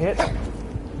one more hit.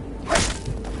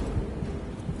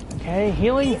 Okay,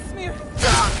 healing.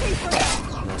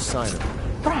 No sign of him.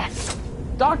 Frack!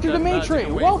 Dr. Dimitri,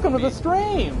 welcome to the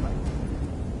stream!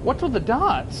 What's with the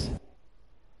dots?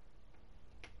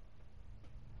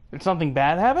 Did something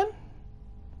bad happen?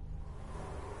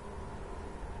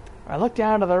 I look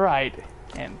down to the right,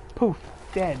 and poof,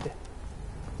 dead.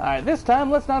 Alright, this time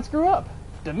let's not screw up.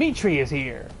 Dimitri is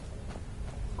here.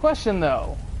 Question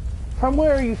though, from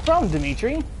where are you from,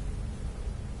 Dimitri?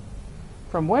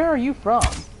 From where are you from?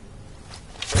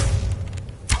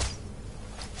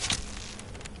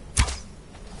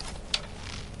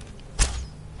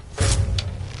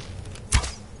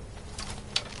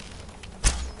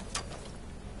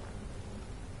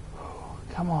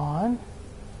 Come on.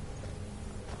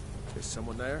 Is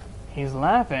someone there? He's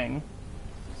laughing.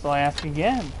 So I ask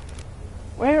again.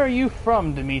 Where are you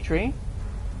from, Dimitri?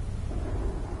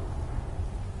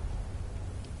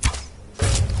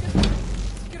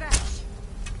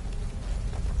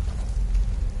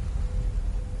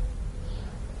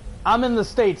 I'm in the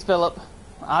States, Philip.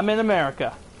 I'm in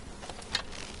America.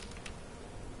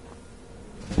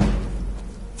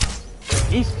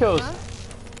 East Coast. Huh?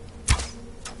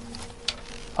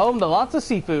 Home to lots of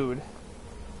seafood.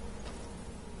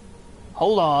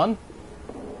 Hold on.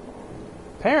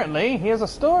 Apparently, he has a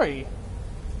story.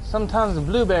 Sometimes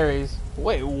blueberries.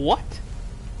 Wait, what?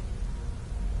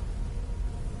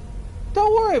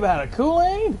 Don't worry about it,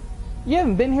 Kool-Aid. You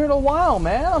haven't been here in a while,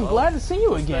 man. I'm glad to see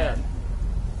you again.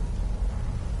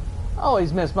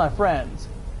 Always miss my friends.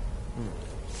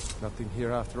 Nothing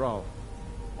here after all.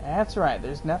 That's right,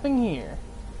 there's nothing here.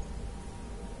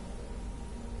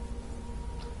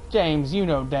 James, you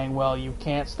know dang well you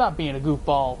can't. Stop being a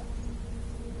goofball.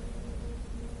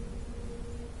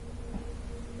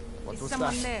 What Is was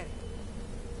someone that? there?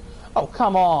 Oh,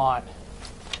 come on.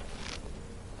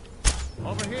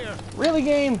 Over here. Really,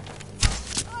 game?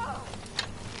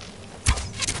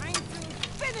 Trying to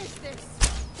finish this.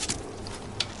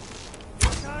 You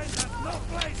guys have no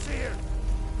place here.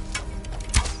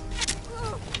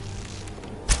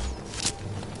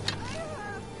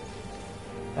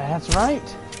 That's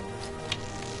right.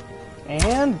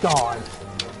 And gone.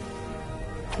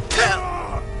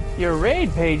 Your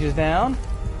raid page is down.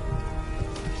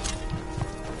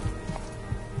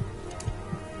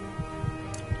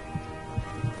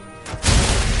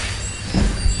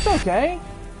 It's okay.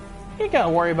 You ain't gotta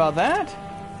worry about that.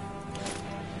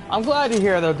 I'm glad you're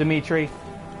here though, Dimitri.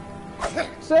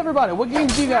 So everybody, what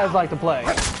games do you guys like to play?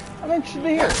 I'm interested to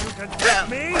hear. You can get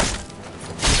me.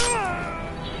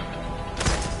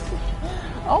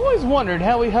 I always wondered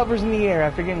how he hovers in the air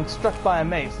after getting struck by a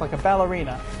mace, like a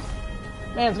ballerina.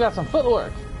 Man's got some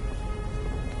footwork.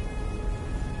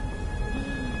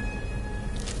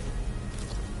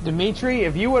 Dimitri,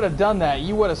 if you would have done that,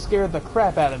 you would have scared the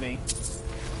crap out of me.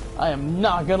 I am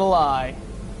not gonna lie.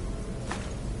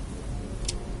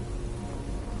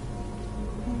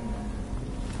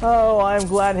 Oh, I'm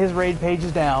glad his raid page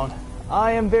is down.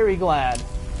 I am very glad.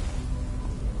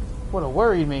 Would have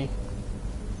worried me.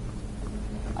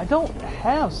 I don't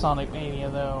have Sonic Mania,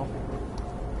 though.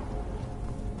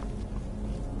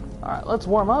 Alright, let's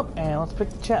warm up, and let's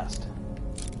pick the chest.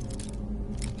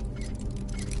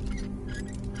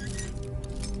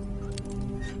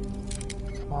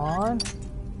 Come on.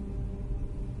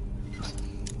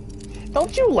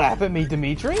 Don't you laugh at me,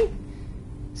 Dimitri!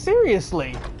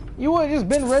 Seriously! You would have just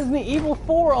been Resident Evil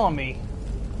 4 on me!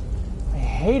 I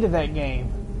hated that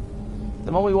game.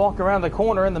 The moment we walk around the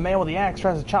corner and the man with the axe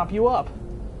tries to chop you up.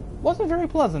 Wasn't very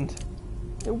pleasant.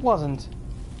 It wasn't.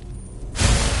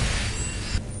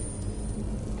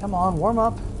 Come on, warm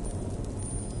up.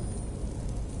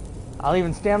 I'll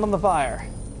even stand on the fire.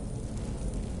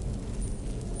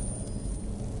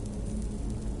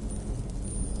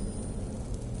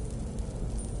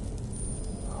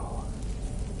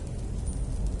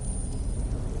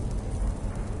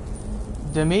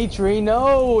 Dimitri,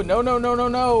 no! No, no, no, no,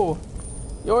 no!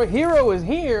 Your hero is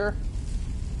here!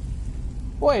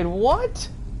 Wait, what?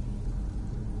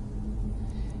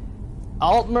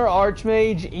 Altmer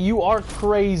Archmage, you are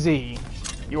crazy.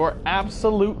 You are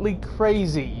absolutely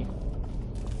crazy.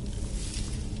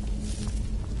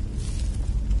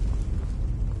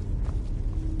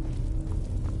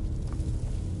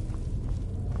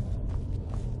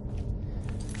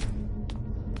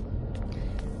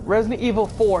 Resident Evil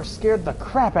 4 scared the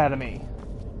crap out of me.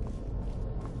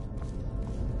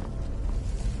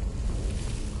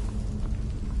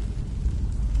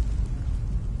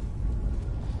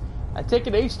 I take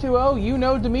it H2O, you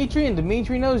know Dimitri, and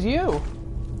Dimitri knows you.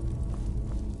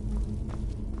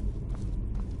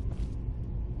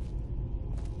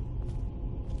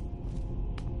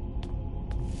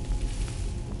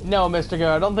 No, Mr.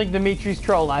 Go, I don't think Dimitri's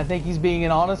trolling. I think he's being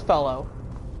an honest fellow.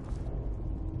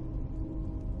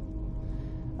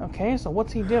 Okay, so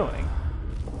what's he doing?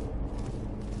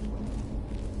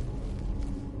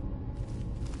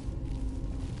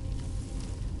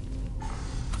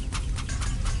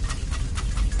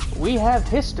 We have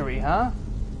history, huh?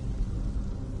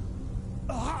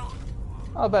 I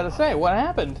was about to say, what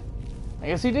happened? I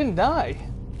guess he didn't die.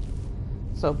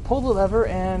 So pull the lever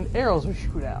and arrows will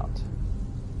shoot out.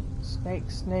 Snake,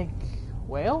 snake,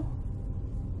 whale?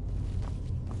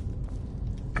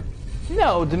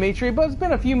 No, Dimitri, but it's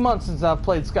been a few months since I've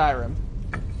played Skyrim.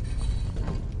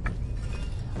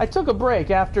 I took a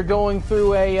break after going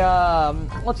through a,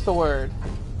 what's the word?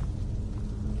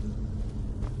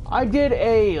 I did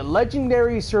a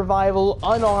Legendary Survival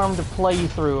unarmed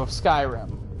playthrough of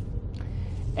Skyrim.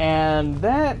 And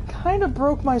that kind of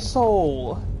broke my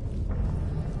soul.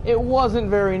 It wasn't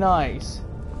very nice.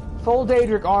 Full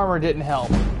Daedric armor didn't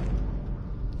help.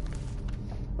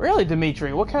 Really,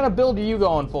 Dimitri, what kind of build are you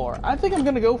going for? I think I'm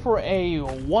going to go for a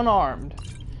one-armed.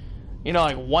 You know,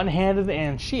 like one-handed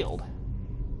and shield.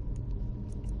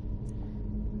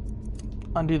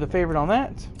 Undo the favorite on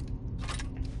that.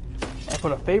 And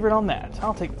put a favorite on that.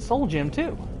 I'll take the soul gem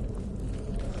too.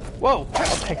 Whoa,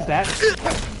 I'll take that.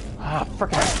 Ah,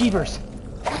 frickin' skeevers.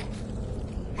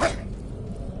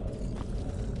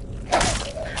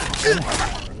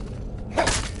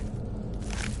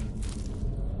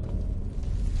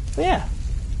 But yeah.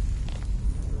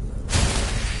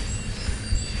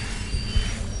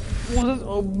 What is,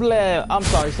 oh, bleh. I'm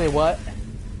sorry, say what?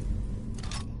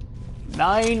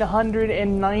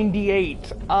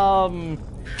 998. A little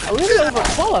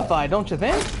overqualified, don't you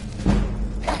think?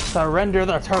 Surrender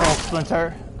the turtle,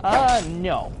 Splinter.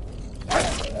 No.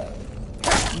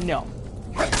 No.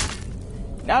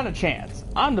 Not a chance.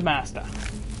 I'm the master.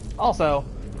 Also,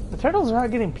 the turtles are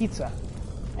out getting pizza.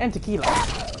 And tequila.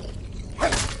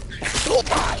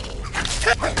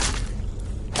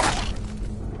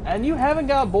 And you haven't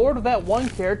got bored with that one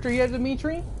character yet,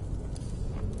 Dimitri?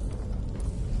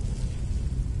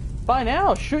 By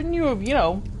now, shouldn't you have, you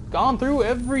know, gone through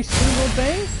every single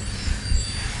thing?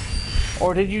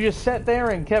 Or did you just sit there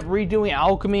and kept redoing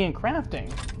alchemy and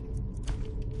crafting?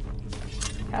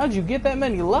 How'd you get that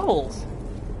many levels?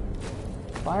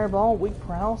 Fireball, weak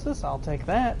paralysis, I'll take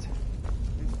that.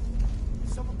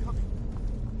 Is someone coming?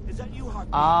 Is that you, Harvey?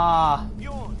 Ah.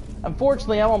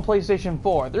 Unfortunately, I'm on PlayStation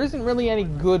 4. There isn't really any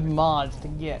good mods to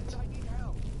get.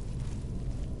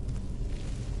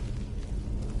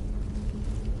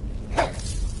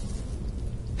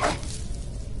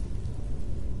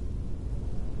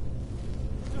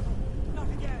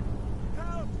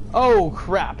 Oh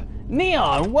crap!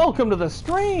 Neon, welcome to the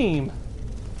stream!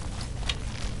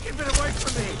 Keep it away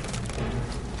from me!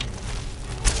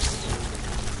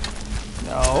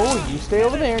 No, you stay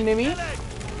over there, Nimmy.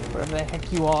 Wherever the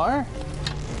heck you are.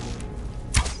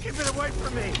 Keep it away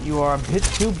from me! You are a bit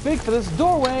too big for this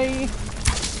doorway!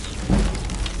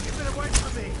 Keep it away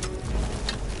from me!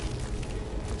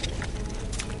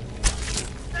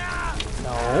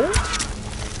 No.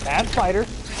 Bad spider.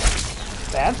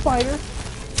 Bad spider.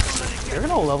 You're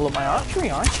gonna level up my archery,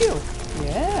 aren't you?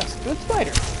 Yes, good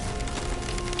spider.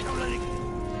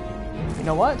 You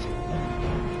know what?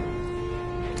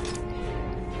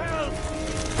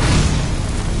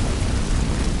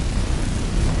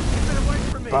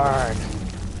 Burn.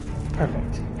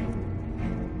 Perfect.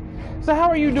 So how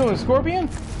are you doing, Scorpion?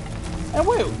 And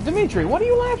wait, Dimitri, what are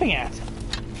you laughing at?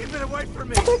 Keep it away from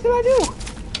me! What the heck did I do?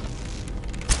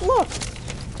 Look!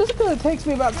 Just because it takes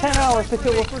me about 10 hours to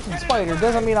kill a freaking spider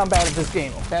doesn't mean I'm bad at this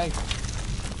game, okay?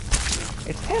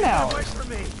 It's 10 hours.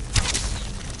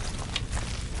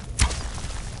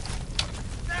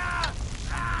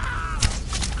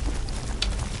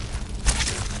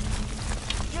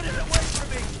 Get it away from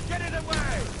me! Get it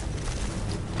away!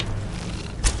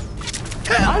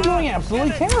 I'm doing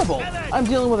absolutely terrible. I'm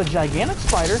dealing with a gigantic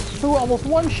spider who almost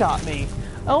one-shot me.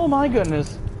 Oh my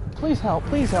goodness. Please help,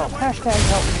 please help. Hashtag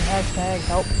help me. Hashtag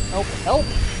help, help, help.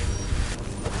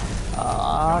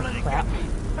 Ah, crap.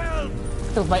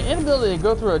 Because my inability to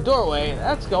go through a doorway,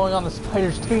 that's going on the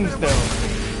spider's tombstone.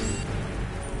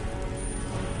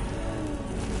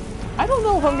 I don't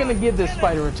know if I'm going to give this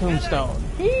spider a tombstone.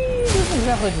 He doesn't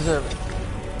exactly deserve it.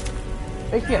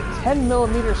 Making a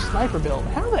 10mm sniper build.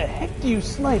 How the heck do you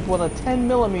snipe with a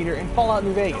 10mm in Fallout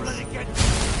New Vegas?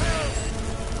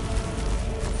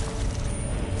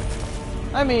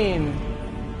 I mean,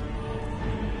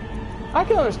 I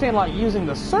can understand like using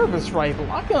the service rifle.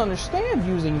 I can understand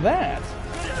using that.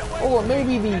 Or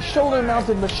maybe the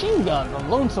shoulder-mounted machine gun on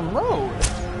Lonesome Road.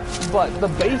 But the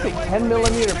basic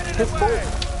 10mm pistol?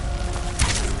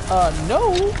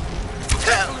 No.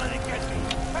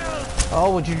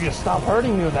 Oh, would you just stop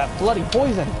hurting me with that bloody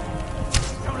poison?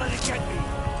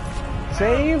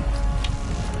 Save.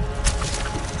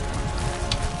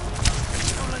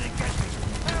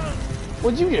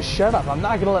 Would you just shut up? I'm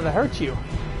not gonna let it hurt you.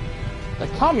 The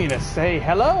communists say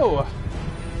hello.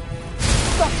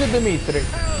 Dr. Dimitri.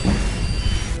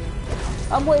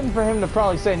 I'm waiting for him to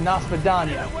probably say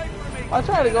Nasvidanya. I'll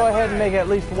try to go ahead and make at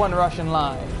least one Russian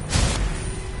line.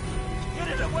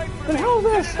 Then how's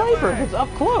that a sniper? It's up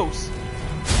close.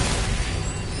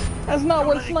 That's not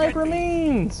what sniper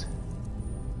means.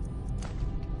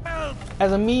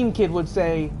 As a meme kid would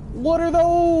say, what are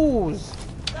those?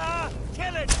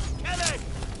 Kill it! Kill it!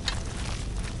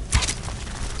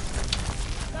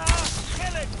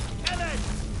 Kill it! Kill it!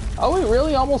 Are we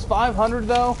really almost 500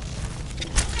 though?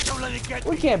 Don't let it get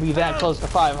We can't be that close to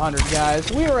 500,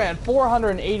 guys. We were at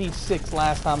 486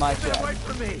 last time I checked. away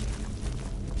from me!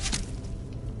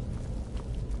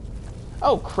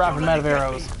 Oh crap, I'm out of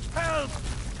arrows.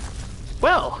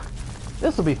 Well,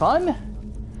 this will be fun.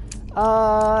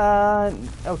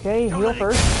 Okay, heal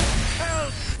first.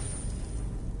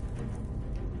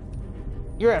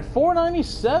 You're at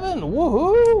 497.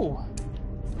 Woohoo!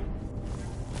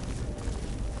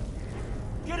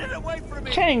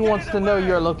 Chang wants to know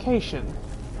your location.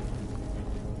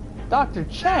 Dr.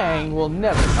 Chang will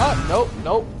never... Oh, nope,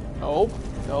 nope, nope,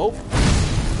 nope.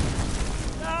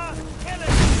 Kill it!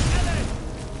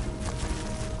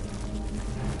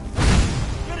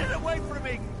 Get it away from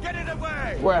me! Get it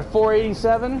away! We're at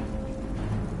 487.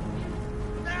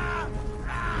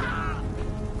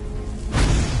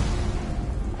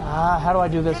 How do I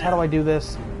do this? How do I do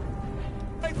this?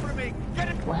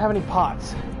 Do I have any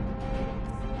pots?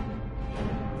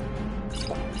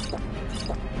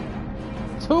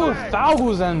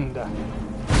 $2,000!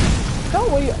 No,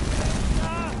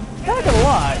 not gonna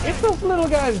lie, it's this little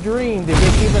guy's dream to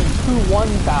get even to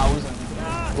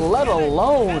 1,000. Let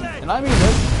alone, and I mean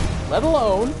this, let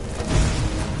alone.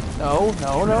 No,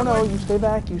 no, no, no, you stay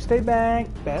back, you stay back.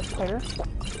 That's better.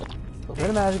 A bit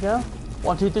of Magica.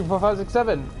 1, 2, 3, 4, 5, 6,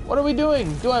 7. What are we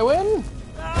doing? Do I win?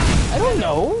 I don't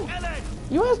know.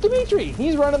 You ask Dimitri.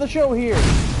 He's running the show here.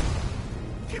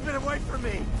 Keep it away from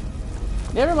me.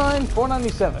 Never mind.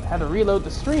 497. Had to reload the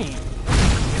stream.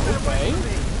 Okay.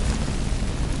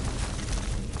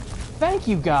 Thank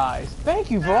you guys. Thank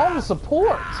you for all the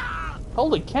support.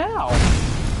 Holy cow.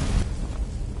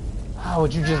 How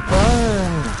would you just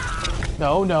burn?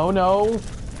 No, no, no.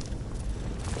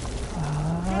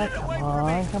 Come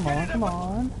on, come on, come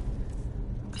on.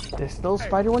 This little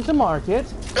spider went to market.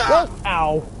 Whoa!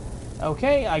 Ow!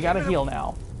 Okay, I gotta heal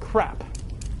now. Crap.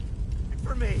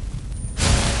 For me.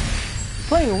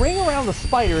 Playing Ring Around the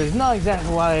Spider is not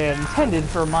exactly what I intended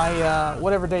for my,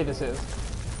 whatever day this is.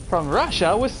 From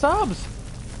Russia with subs.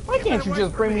 Why can't you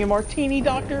just bring me a martini,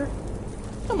 Doctor?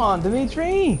 Come on,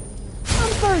 Dimitri.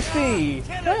 I'm thirsty.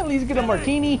 Can I at least get a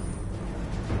martini?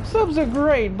 Subs are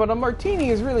great, but a martini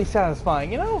is really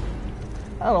satisfying, you know?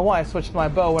 I don't know why I switched my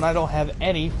bow when I don't have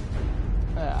any.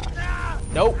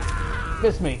 Nope.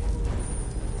 Missed me.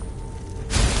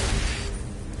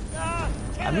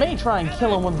 I may try and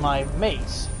kill him with my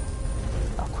mace.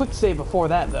 A quick save before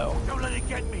that, though. Don't let it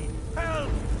get me. Help!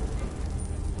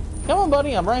 Come on,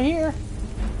 buddy. I'm right here.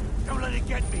 Don't let it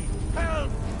get me.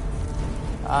 Help!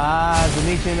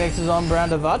 Dimitri makes his own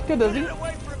brand of vodka, does he?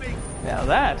 Now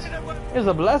that is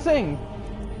a blessing.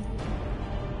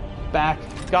 Back.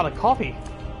 Got a coffee.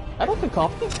 I don't think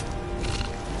coffee.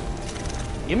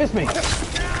 You missed me.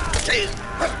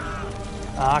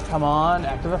 Come on.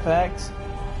 Active effects.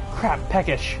 Crap,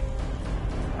 peckish.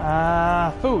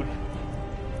 Food.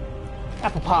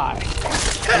 Apple pie.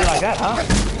 How do you like that, huh?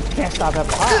 Can't stop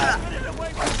apple pie.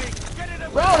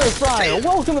 Router Fryer,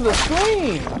 welcome to the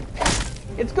stream.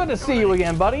 It's good to see you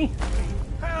again, buddy.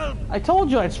 I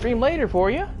told you I'd stream later for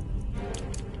you.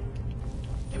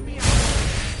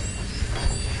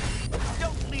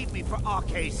 Don't leave me for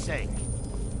RK's sake.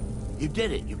 You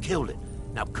did it. You killed it.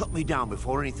 Now cut me down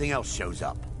before anything else shows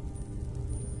up.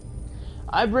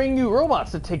 I bring you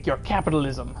robots to take your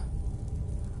capitalism.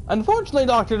 Unfortunately,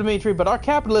 Dr. Dimitri, but our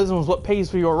capitalism is what pays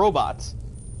for your robots.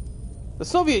 The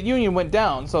Soviet Union went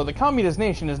down, so the communist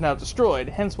nation is now destroyed,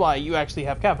 hence why you actually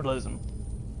have capitalism.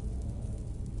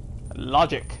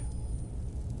 Logic.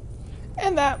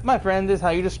 And that, my friend, is how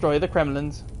you destroy the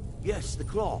Kremlins. Yes, the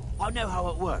claw. I know how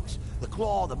it works. The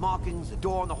claw, the markings, the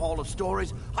door in the Hall of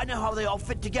Stories. I know how they all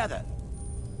fit together.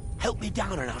 Help me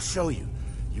down and I'll show you.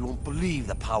 You won't believe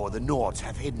the power the Nords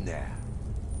have hidden there.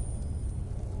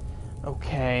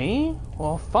 Okay,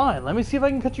 well fine. Let me see if I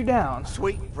can cut you down.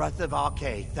 Sweet breath of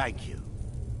RK, thank you.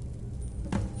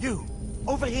 You,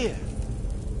 over here.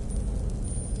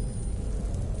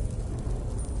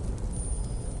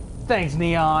 Thanks,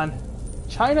 Neon.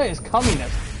 China is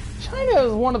communist. China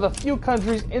is one of the few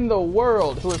countries in the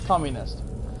world who is communist.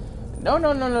 No,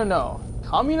 no, no, no, no.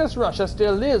 Communist Russia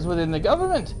still lives within the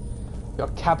government. Your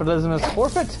capitalism is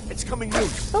forfeit. It's coming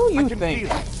loose. So you think.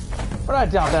 But I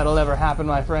doubt that'll ever happen,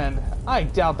 my friend. I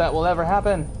doubt that will ever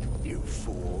happen. You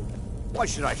fool. Why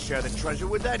should I share the treasure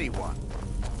with anyone?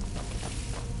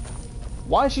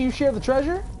 Why should you share the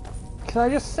treasure? Because I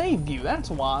just saved you, that's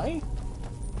why.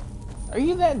 Are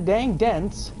you that dang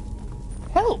dense?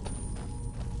 Help!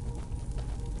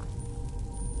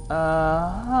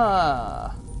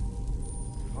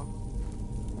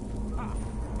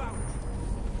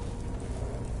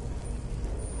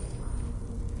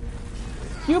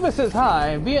 Cuba says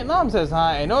hi, Vietnam says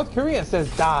hi, and North Korea says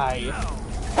die.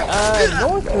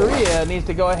 North Korea needs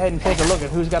to go ahead and take a look at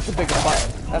who's got the biggest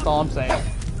button. That's all I'm saying.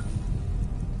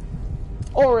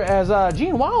 Or as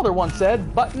Gene Wilder once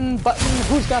said, button, button,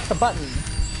 who's got the button?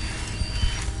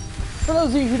 For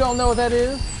those of you who don't know what that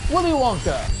is, Willy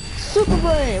Wonka,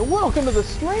 Superbrain, welcome to the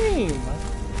stream!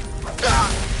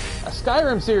 A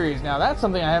Skyrim series, now that's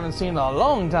something I haven't seen in a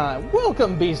long time.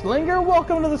 Welcome, Beastlinger,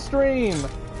 welcome to the stream!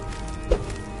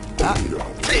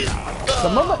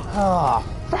 The moment... Ah,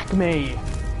 frack me.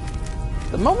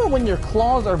 The moment when your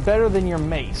claws are better than your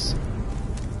mace.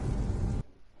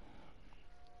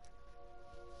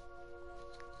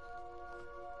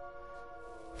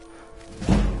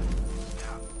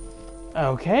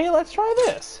 Okay, let's try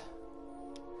this.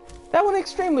 That went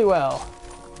extremely well.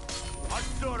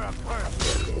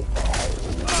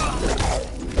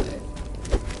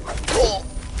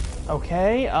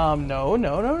 Okay,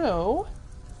 no.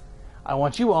 I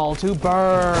want you all to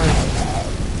burn.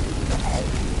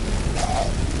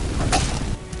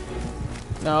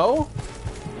 No?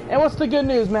 And what's the good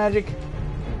news, Magic?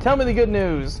 Tell me the good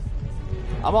news.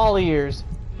 I'm all ears.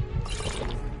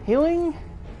 Healing?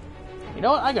 You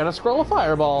know what? I got a scroll of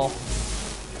fireball.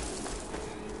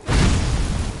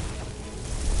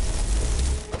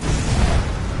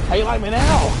 How you like me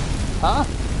now? Huh?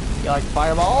 You like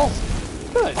fireballs?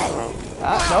 Good.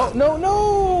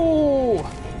 No!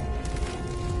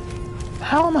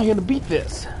 How am I gonna beat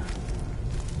this?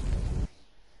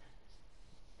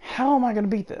 How am I gonna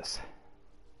beat this?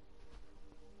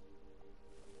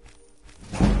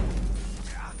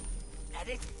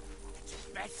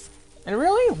 And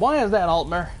really? Why is that,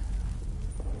 Altmer?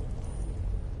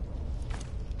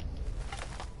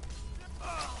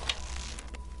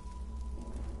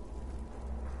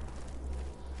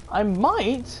 I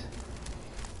might.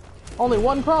 Only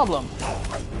one problem.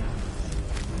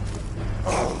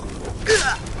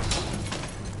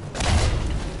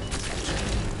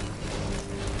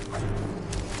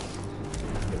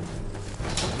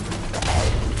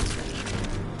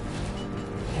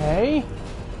 Okay.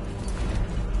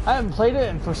 I haven't played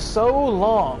it for so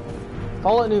long.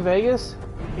 Fallout New Vegas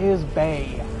is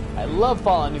bae. I love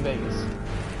Fallout New Vegas.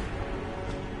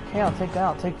 Okay, I'll take that.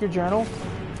 I'll take your journal.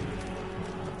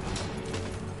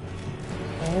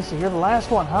 Okay, so you're the last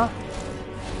one, huh?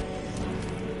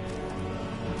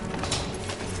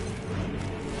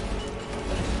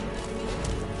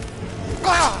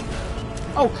 Ah!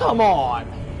 Oh, come on!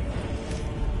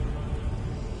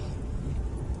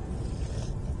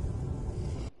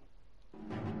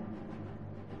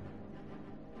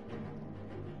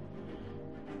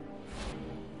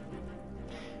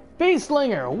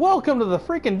 Beastlinger, welcome to the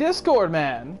freaking Discord,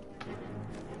 man!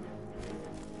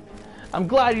 I'm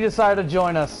glad you decided to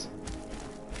join us.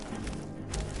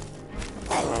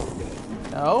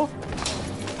 No?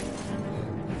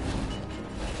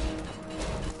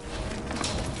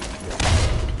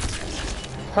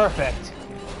 Perfect.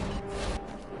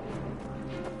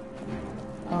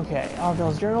 Okay,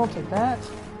 Arvel's Journal, take that.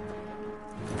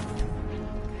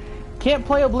 Can't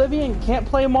play Oblivion, can't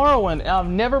play Morrowind. I've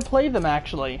never played them,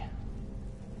 actually.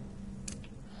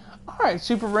 Alright,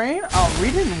 Super Rain, I'll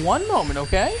read it in one moment,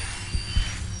 okay?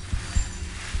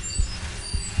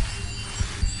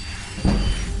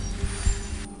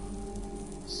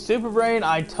 Super Brain,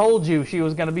 I told you she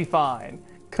was gonna be fine.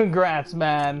 Congrats,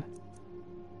 man.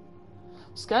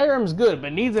 Skyrim's good,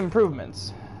 but needs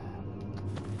improvements.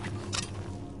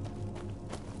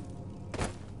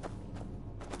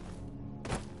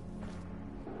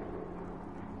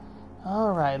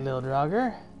 Alright, little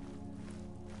Draugr.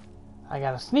 I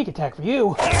got a sneak attack for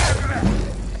you.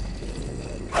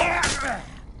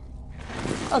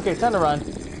 Okay, time to run.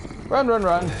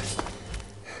 Run.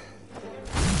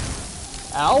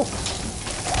 Ow.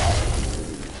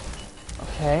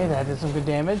 Okay, that did some good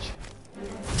damage.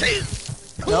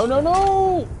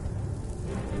 No!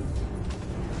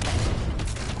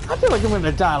 I feel like I'm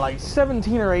gonna die like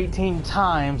 17 or 18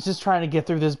 times just trying to get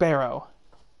through this barrow.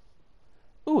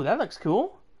 Ooh, that looks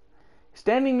cool.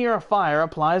 Standing near a fire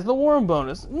applies the warm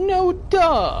bonus. No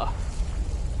duh!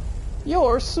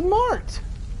 You're smart!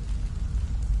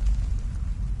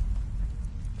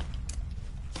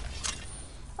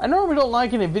 I normally don't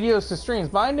like any videos to streams,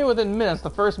 but I knew within minutes, the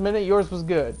first minute, yours was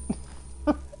good.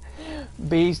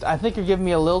 Beast, I think you're giving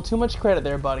me a little too much credit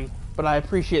there, buddy, but I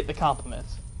appreciate the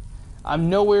compliments. I'm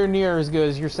nowhere near as good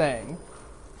as you're saying.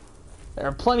 There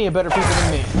are plenty of better people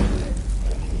than me.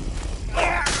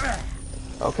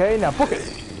 Okay, now book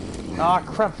it. Ah,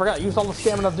 crap, forgot. Used all the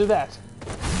stamina to do that.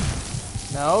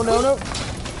 No.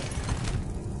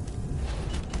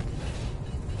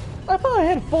 I thought I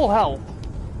had full health.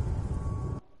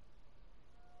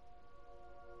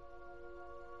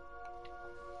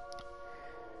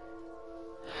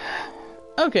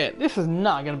 Okay, this is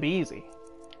not gonna be easy.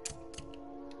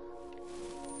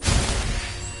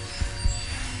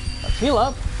 Let's heal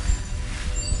up.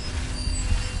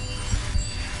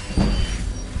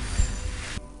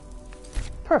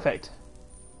 Perfect.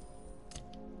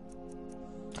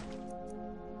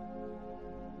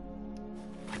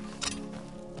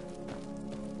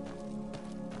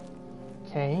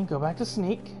 Okay, go back to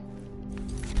sneak.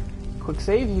 Quick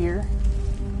save here.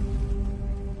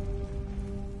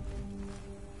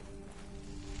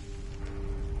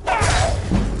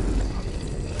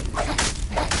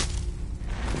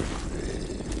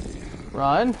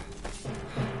 Run.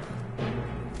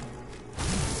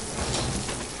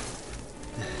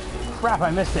 Crap, I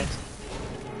missed it.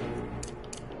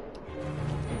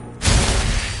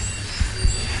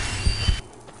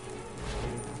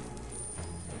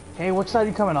 Okay, which side are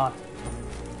you coming on?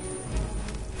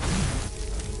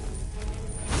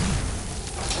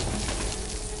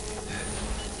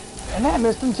 And that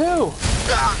missed him too.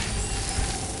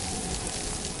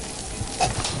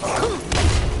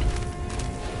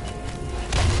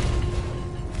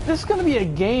 This is going to be a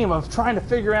game of trying to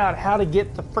figure out how to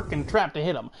get the frickin' trap to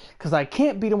hit him. Because I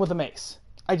can't beat him with a mace.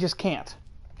 I just can't.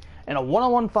 In a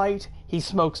one-on-one fight, he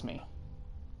smokes me.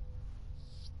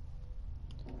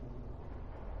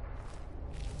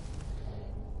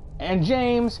 And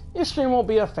James, your stream won't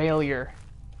be a failure.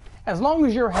 As long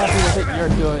as you're happy with it, you're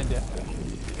good.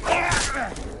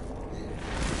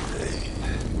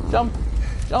 Jump.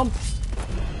 Jump.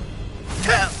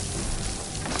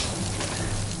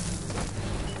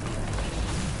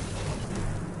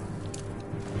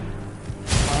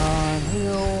 On,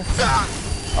 heal.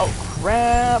 Oh,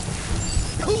 crap.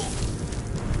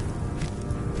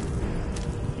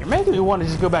 You're making me want to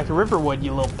just go back to Riverwood,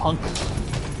 you little punk.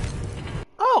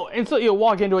 Oh, and so you'll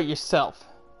walk into it yourself.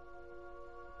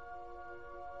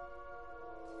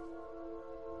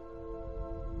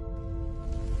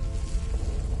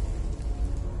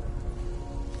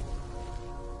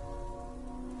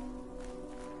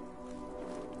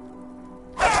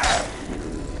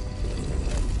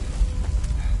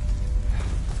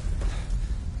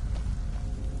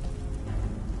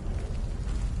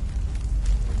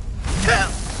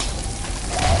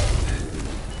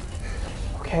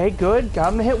 Okay, good.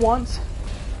 Got him to hit once.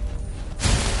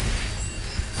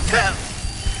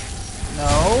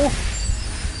 No.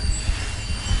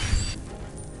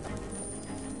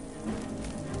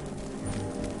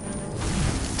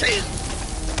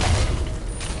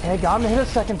 Okay, got him to hit a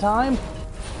second time.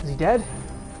 Is he dead?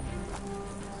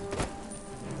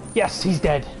 Yes, he's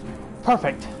dead.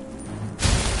 Perfect.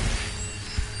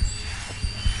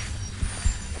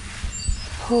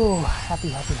 Oh, happy,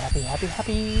 happy, happy, happy,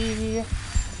 happy.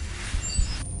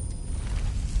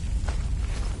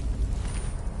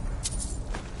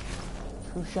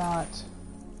 True shot.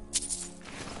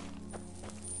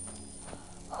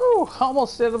 Whew,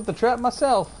 almost set up the trap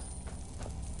myself.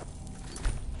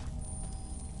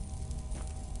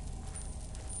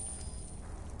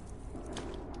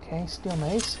 Okay, steel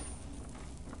mace.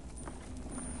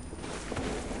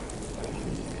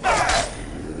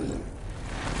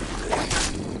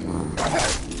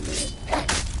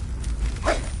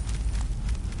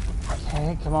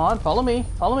 Okay, come on, follow me,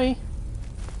 follow me.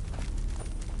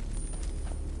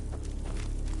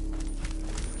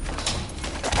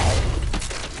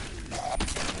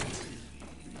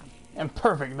 And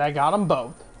perfect, that got them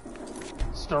both.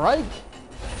 Strike.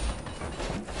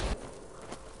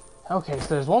 Okay, so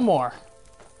there's one more.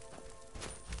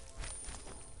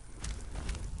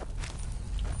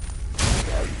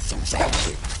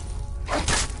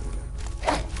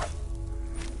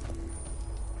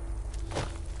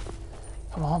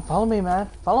 Come on, follow me, man.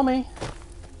 Follow me.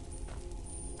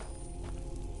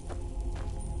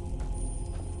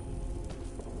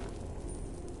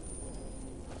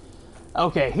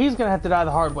 Okay, he's gonna have to die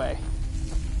the hard way.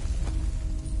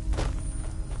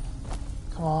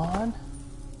 Come on.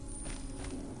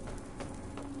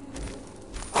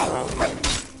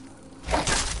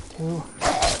 Two.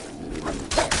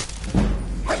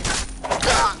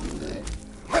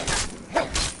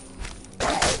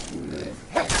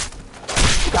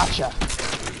 Gotcha.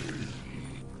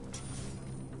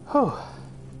 Whew.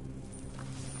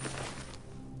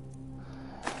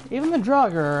 Even the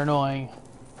Draugr are annoying.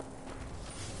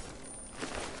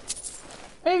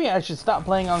 Maybe I should stop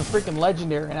playing on freaking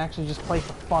Legendary and actually just play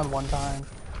for fun one time.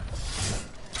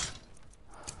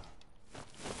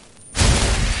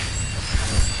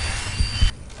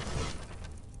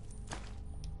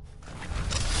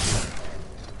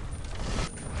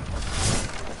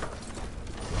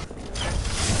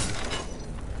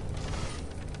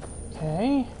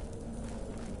 Okay.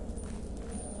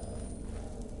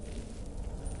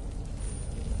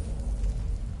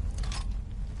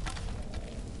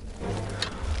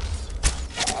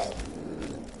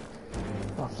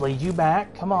 Lead you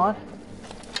back. Come on.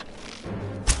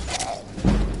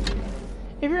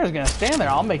 If you're just gonna stand there,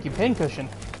 I'll make you pincushion.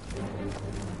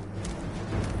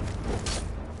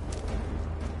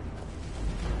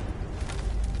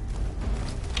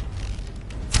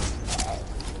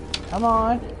 Come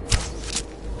on.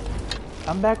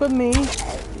 Come back with me.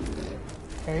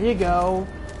 There you go.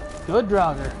 Good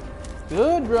Draugr.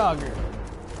 Good Draugr.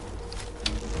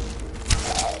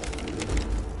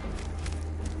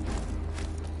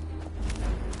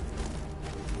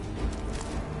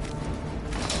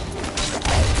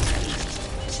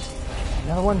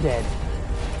 Another one dead.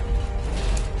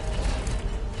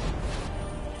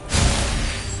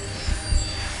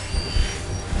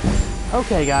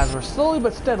 Okay guys, we're slowly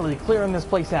but steadily clearing this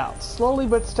place out. Slowly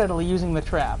but steadily using the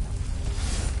trap.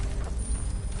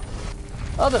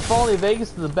 Oh, the Fallout Vegas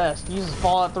is the best. Uses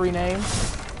Fallout 3 name.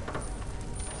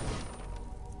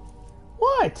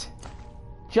 What?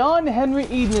 John Henry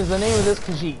Eden is the name of this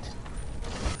Khajiit.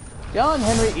 John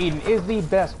Henry Eden is the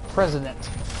best president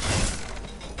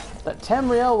that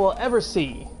Tamriel will ever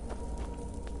see.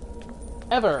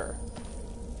 Ever.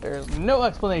 There is no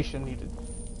explanation needed.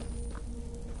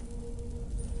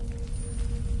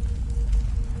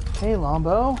 Okay,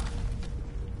 Lombo.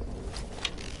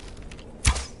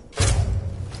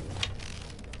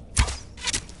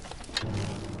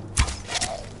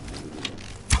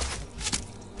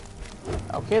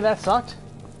 Okay, that sucked.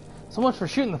 So much for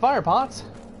shooting the fire pots.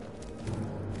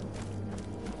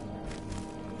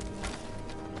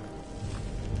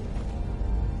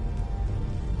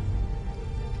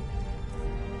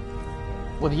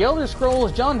 With the Elder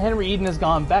Scrolls, John Henry Eden has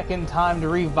gone back in time to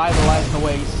revitalize the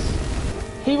wastes.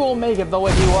 He won't make it the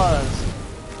way he was.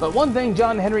 But one thing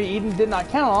John Henry Eden did not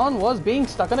count on was being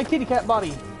stuck in a kitty cat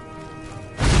body.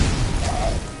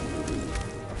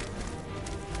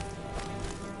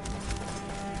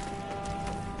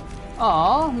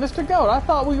 Aw, Mr. Goat, I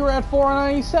thought we were at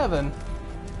 497.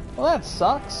 Well, that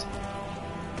sucks.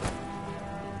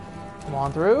 Come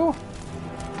on through.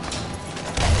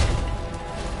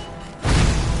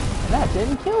 And that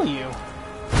didn't kill you.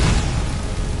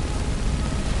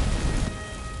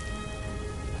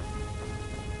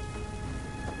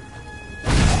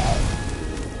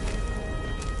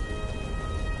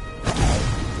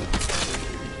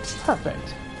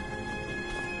 Perfect.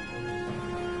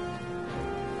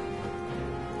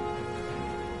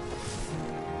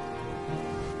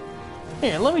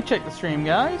 Here, let me check the stream,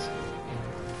 guys.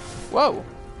 Whoa.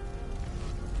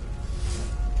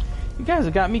 You guys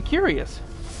have got me curious.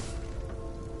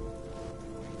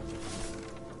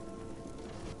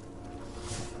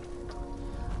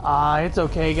 It's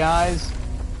okay, guys.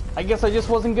 I guess I just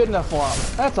wasn't good enough for him.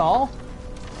 That's all.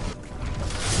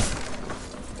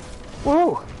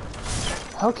 Whoa.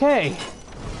 Okay.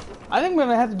 I think I'm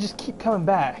gonna have to just keep coming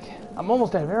back. I'm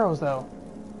almost out of arrows, though.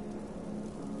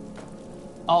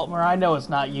 Altmer, I know it's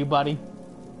not you, buddy.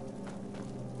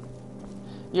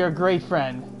 You're a great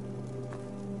friend.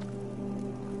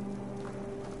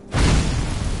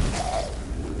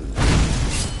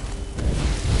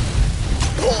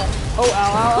 Oh,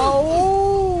 ow, ow, ow!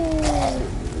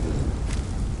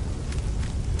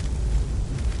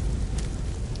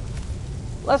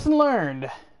 Lesson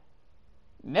learned.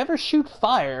 Never shoot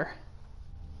fire.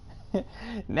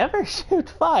 Never shoot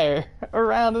fire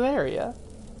around an area.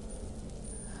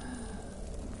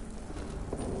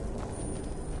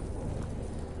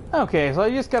 Okay, so I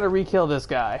just gotta re-kill this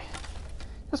guy.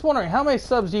 Just wondering, how many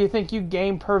subs do you think you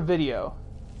gain per video?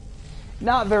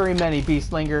 Not very many,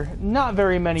 Beastlinger. Not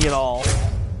very many at all.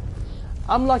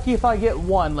 I'm lucky if I get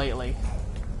one lately.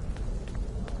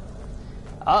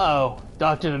 Uh-oh.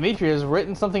 Dr. Dimitri has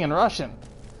written something in Russian.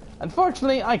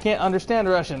 Unfortunately, I can't understand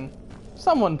Russian.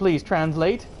 Someone please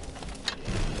translate.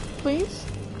 Please?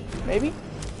 Maybe?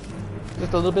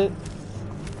 Just a little bit?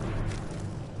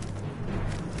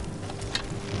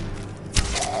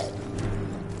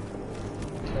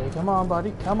 Okay, come on,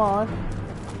 buddy. Come on.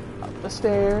 Up the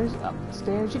stairs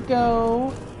you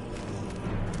go.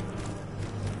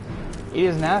 It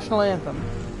is National Anthem.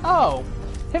 Oh,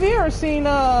 have you ever seen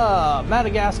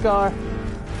Madagascar?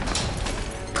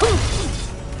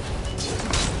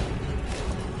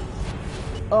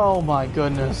 Oh my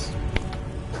goodness.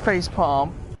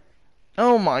 Facepalm.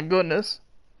 Oh my goodness.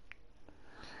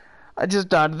 I just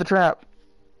died to the trap.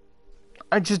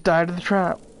 I just died to the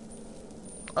trap.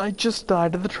 I just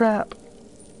died to the trap.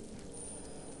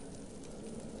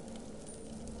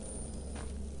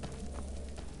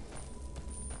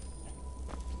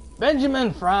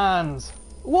 Benjamin Franz,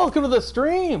 welcome to the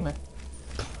stream.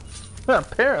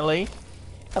 Apparently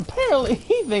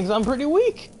he thinks I'm pretty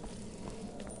weak.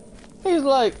 He's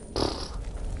like,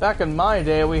 back in my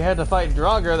day we had to fight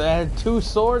Draugr that had 2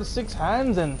 swords, 6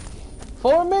 hands, and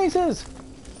 4 maces.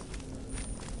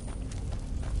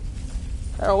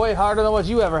 They're way harder than what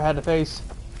you ever had to face.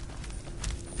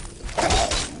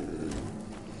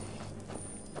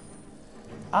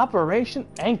 Operation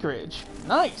Anchorage.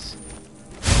 Nice.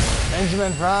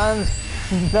 Benjamin Franz,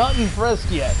 not impressed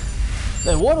yet.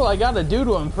 Then what do I gotta do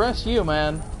to impress you,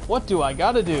 man? What do I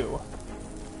gotta do?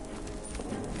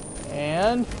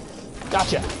 And...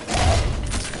 gotcha.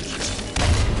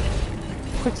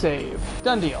 Quick save.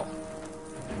 Done deal.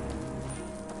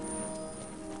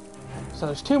 So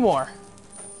there's 2 more.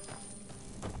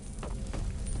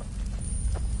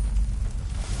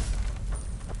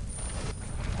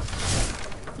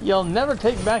 You'll never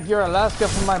take back your Alaska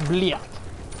from my bliat.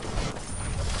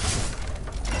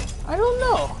 I don't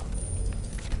know.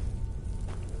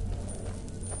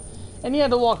 And you had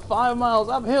to walk 5 miles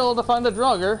uphill to find a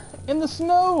Draugr in the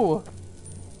snow.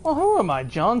 Well, who am I,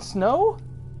 Jon Snow?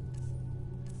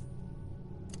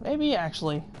 Maybe,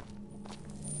 actually.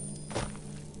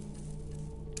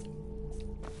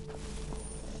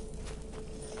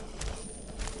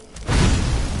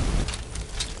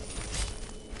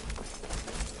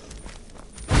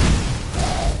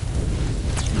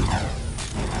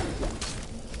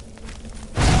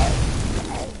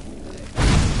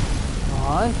 Come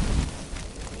on.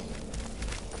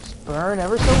 Just burn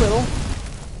ever so little.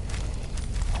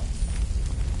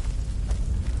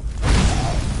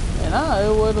 And I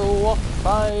would walk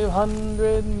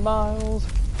 500 miles.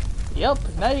 Yep,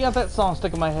 now you got that song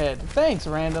stuck in my head. Thanks,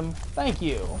 random. Thank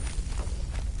you.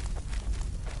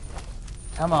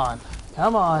 Come on.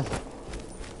 Come on.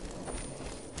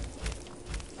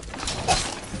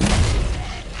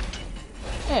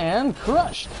 And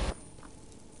crushed.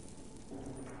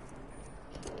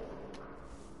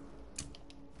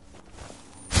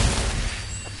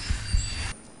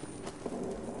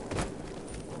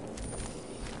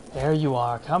 There you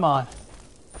are. Come on.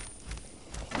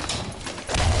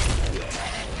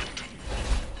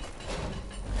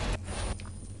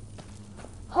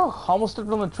 Oh, almost stepped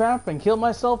on the trap and killed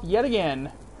myself yet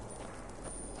again.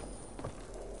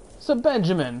 So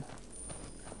Benjamin.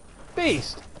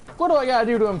 Beast, what do I gotta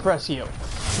do to impress you?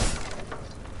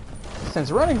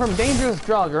 Since running from dangerous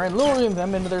Draugr and luring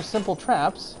them into their simple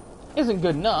traps isn't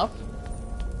good enough,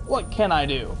 what can I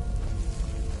do?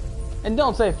 And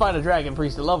don't say fight a dragon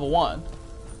priest at level 1.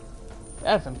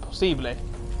 That's impossible.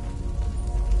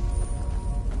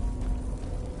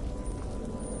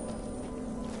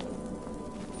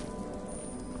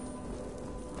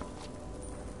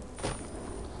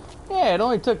 Yeah, it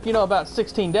only took, about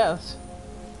 16 deaths.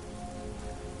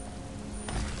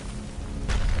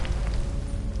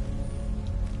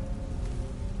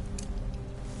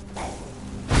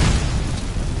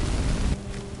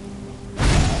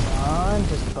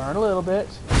 Just burn a little bit.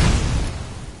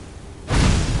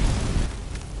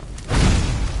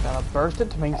 Gotta burst it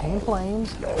to maintain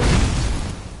flames.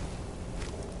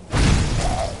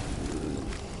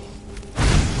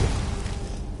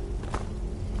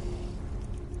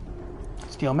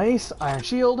 Steel mace, iron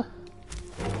shield.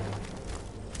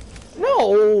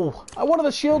 No! I wanted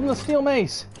the shield and the steel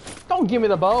mace. Don't give me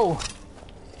the bow.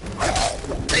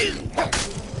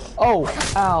 Oh,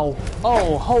 ow.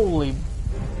 Oh, holy...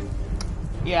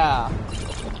 Yeah.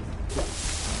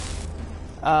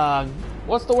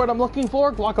 What's the word I'm looking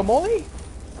for? Guacamole?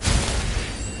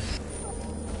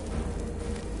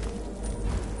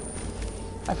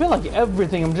 I feel like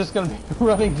everything I'm just gonna be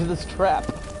running to this trap.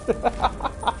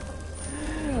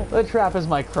 The trap is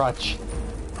my crutch.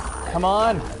 Come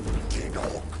on.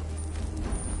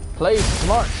 Play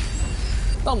smart.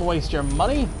 Don't waste your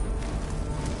money.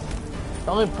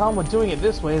 The only problem with doing it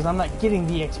this way is I'm not getting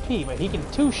the XP, but he can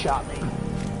two-shot me.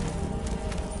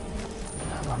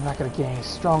 I'm not gonna get any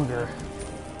stronger.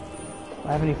 Do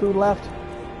I have any food left?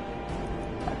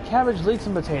 Cabbage, leeks,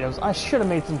 and potatoes. I should have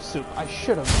made some soup. I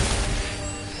should have.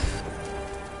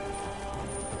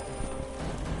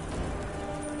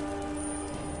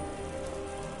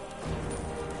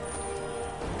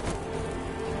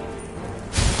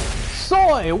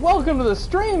 Soy! Welcome to the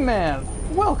stream, man!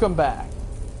 Welcome back!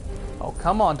 Oh,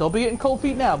 come on. Don't be getting cold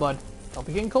feet now, bud. Don't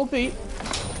be getting cold feet.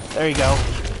 There you go.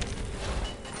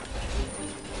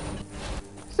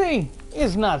 See?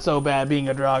 It's not so bad being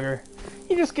a Draugr.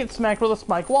 You just get smacked with a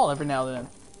spike wall every now and then.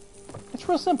 It's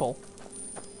real simple.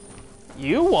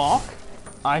 You walk,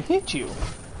 I hit you.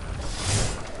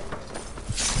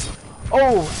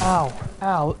 Oh, ow,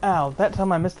 ow, ow. That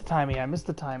time I missed the timing. I missed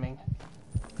the timing.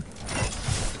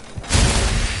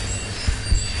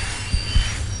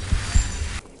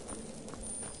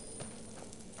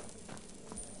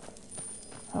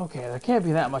 Okay, there can't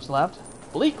be that much left.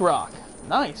 Bleak Rock.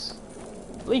 Nice.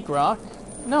 Bleak Rock.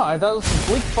 No, I thought it was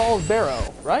Bleak Falls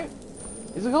Barrow, right?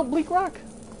 Is it called Bleak Rock?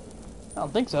 I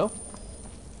don't think so.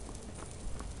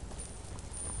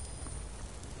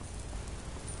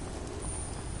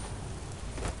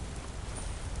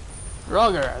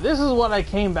 Draugr, this is what I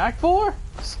came back for?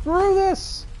 Screw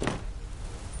this!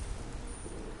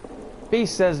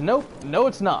 Beast says, nope, no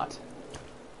it's not.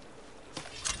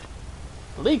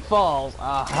 Leak falls,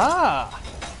 aha!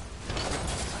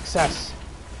 Success.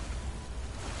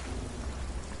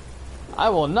 I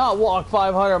will not walk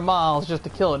 500 miles just to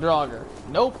kill a Draugr.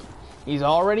 Nope, he's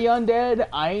already undead,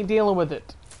 I ain't dealing with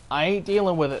it. I ain't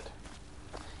dealing with it.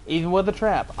 Even with a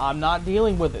trap, I'm not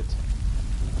dealing with it.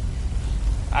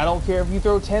 I don't care if you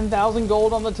throw 10,000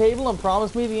 gold on the table and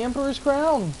promise me the Emperor's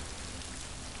crown.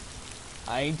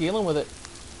 I ain't dealing with it.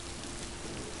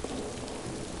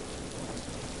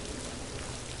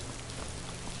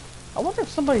 I wonder if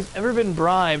somebody's ever been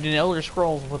bribed in Elder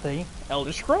Scrolls with a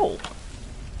Elder Scroll.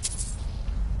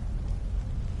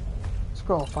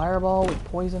 Scroll fireball with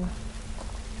poison.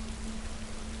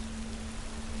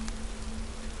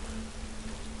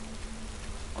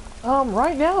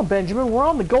 Right now, Benjamin, we're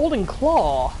on the Golden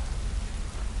Claw.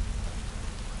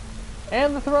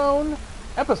 And the Throne,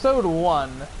 Episode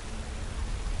 1.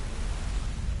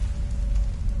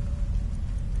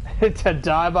 To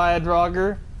die by a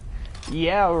Draugr?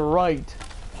 Yeah, right.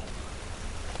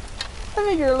 I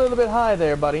think you're a little bit high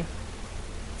there, buddy.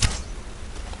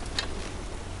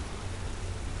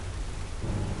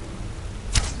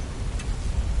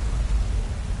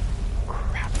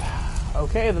 Crap.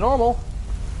 Okay, the normal.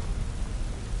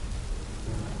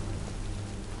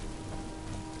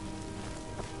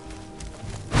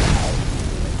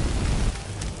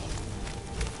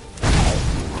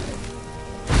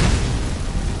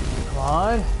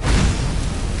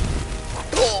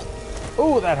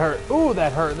 Ooh, that hurt. Ooh,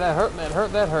 that hurt. That hurt. That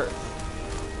hurt. That hurt.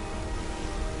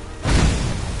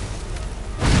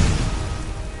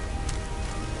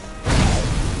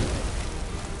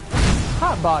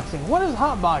 Hotboxing. What is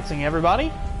hotboxing,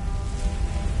 everybody?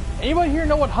 Anybody here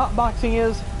know what hotboxing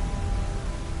is?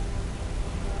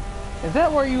 Is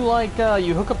that where you, like,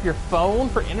 you hook up your phone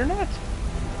for internet?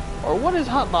 Or what is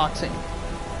hotboxing?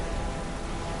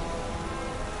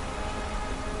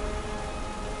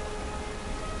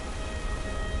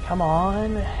 Come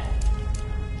on.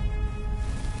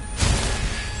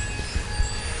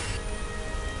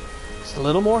 Just a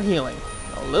little more healing.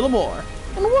 A little more.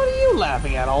 And what are you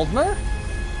laughing at, Aldner?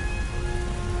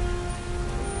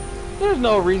 There's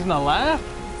no reason to laugh.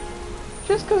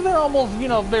 Just because they're almost, you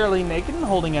know, barely naked and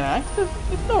holding an axe,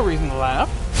 there's no reason to laugh.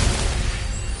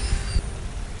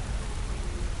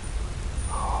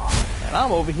 And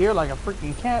I'm over here like a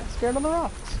freaking cat scared of the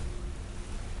rocks.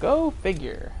 Go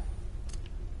figure.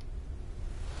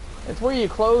 It's where you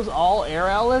close all air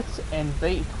outlets and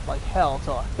vape like hell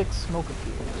till a thick smoke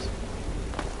appears.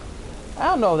 I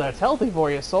don't know if that's healthy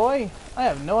for you, Soy. I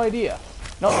have no idea.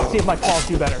 No, let's see if my claws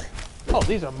do better. Oh,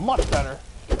 these are much better.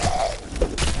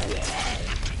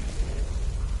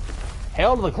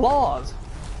 Hail to the claws.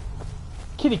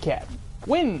 Kitty cat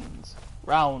wins.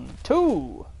 Round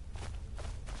 2.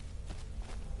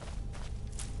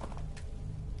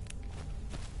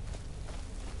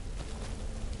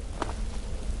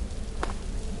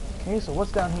 Okay, so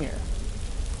what's down here?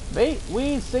 Bait,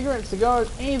 weed, cigarettes,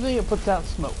 cigars, anything that puts out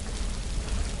smoke.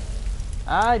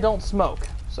 I don't smoke,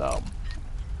 so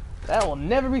that will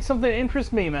never be something that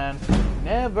interests me, man.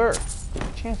 Never.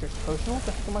 Chancer's potion, what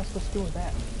the heck am I supposed to do with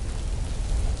that?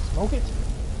 Smoke it?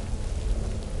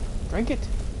 Drink it?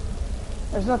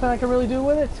 There's nothing I can really do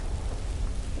with it.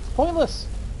 It's pointless.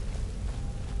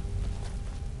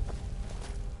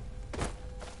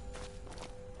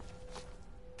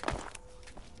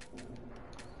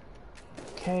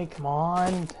 Okay, come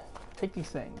on. Take these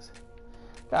things.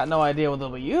 Got no idea what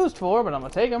they'll be used for, but I'm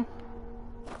gonna take them.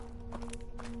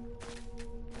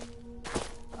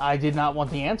 I did not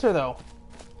want the answer, though.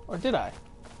 Or did I?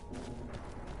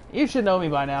 You should know me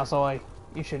by now, Soy.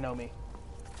 You should know me.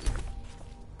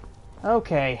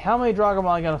 Okay, how many Draugr am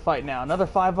I gonna fight now? Another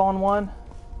 5-on-1?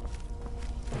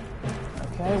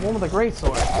 Okay, one with a great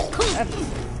sword. That's...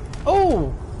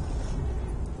 Oh!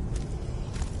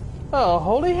 Oh,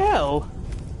 holy hell!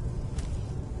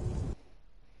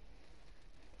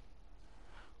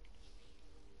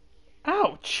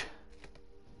 Ouch!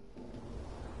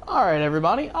 Alright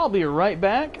everybody, I'll be right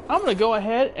back. I'm going to go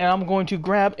ahead and I'm going to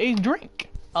grab a drink.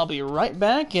 I'll be right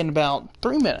back in about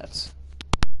 3 minutes.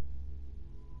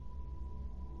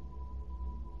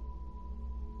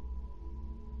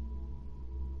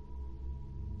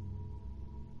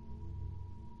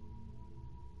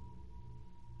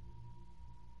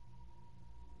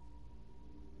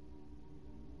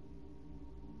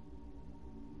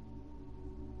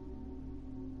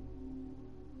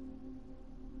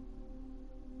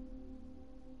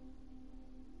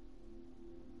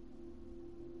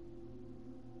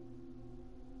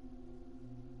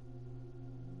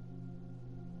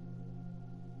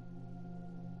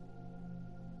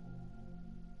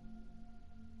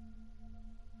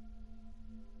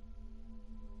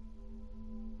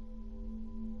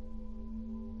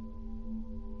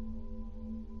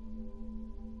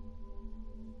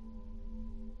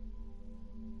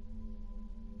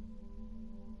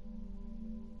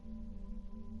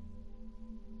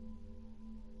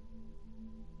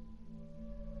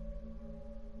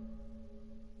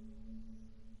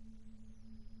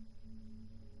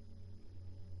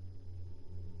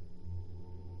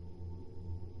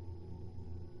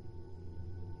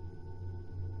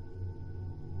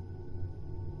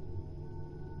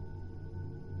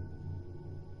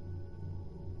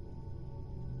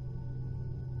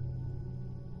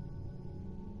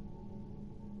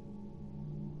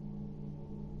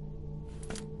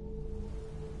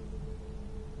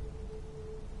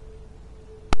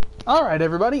 Alright,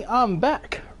 everybody, I'm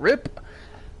back. Rip.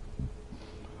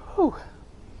 Whew.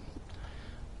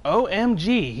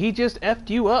 OMG, he just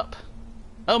effed you up.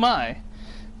 Oh my.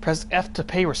 Press F to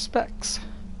pay respects.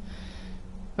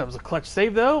 That was a clutch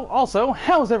save, though. Also,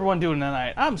 how's everyone doing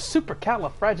tonight? I'm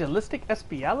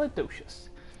supercalifragilisticexpialidocious.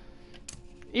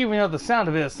 Even though the sound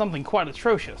of it is something quite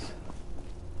atrocious.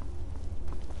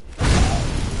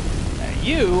 Now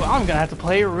you, I'm gonna have to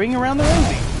play Ring Around the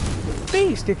Rosie.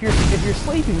 Beast, if you're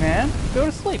sleepy, man, go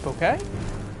to sleep, okay?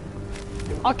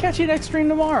 I'll catch you next stream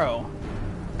tomorrow.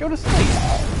 Go to sleep.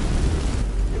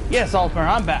 Yes, Altmer,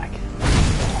 I'm back.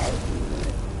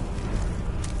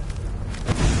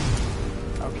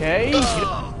 Okay.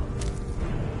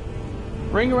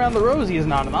 Ring Around the Rosie is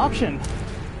not an option.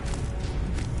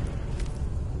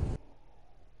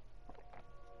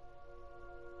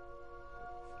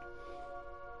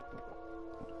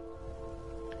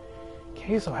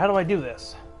 Okay, so how do I do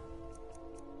this?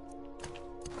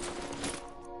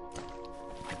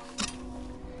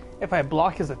 If I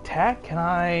block his attack, can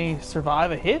I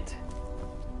survive a hit?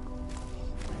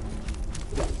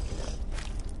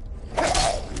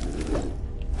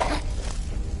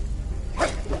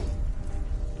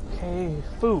 Okay,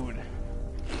 food.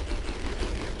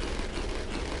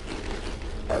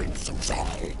 I'm so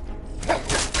sorry.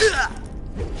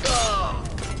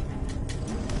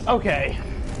 Okay.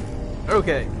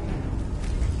 Okay.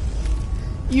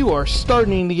 You are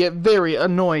starting to get very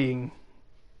annoying.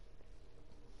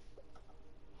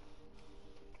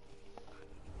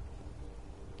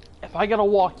 If I gotta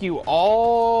walk you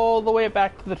all the way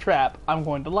back to the trap, I'm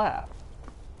going to laugh.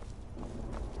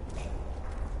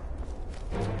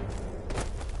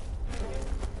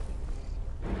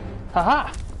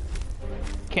 Haha!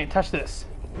 Can't touch this.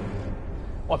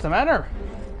 What's the matter?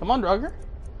 Come on, Drugger.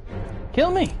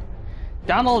 Kill me!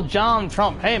 Donald John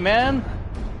Trump. Hey, man!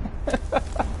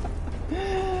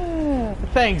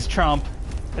 Thanks, Trump.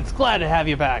 It's glad to have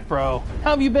you back, bro. How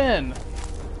have you been?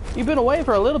 You've been away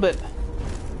for a little bit.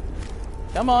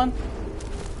 Come on.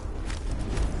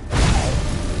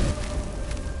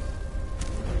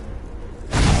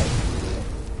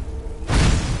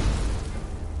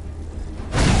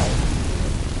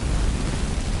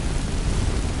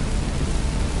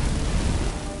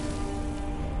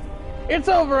 It's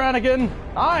over, Anakin!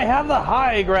 I have the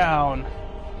high ground!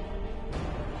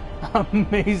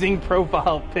 Amazing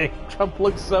profile pic. Trump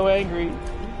looks so angry.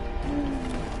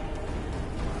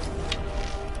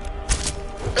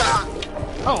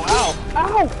 Oh, ow!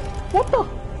 Ow! What the?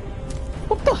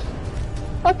 What the?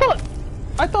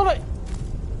 I thought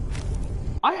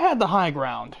I had the high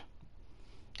ground.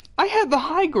 I had the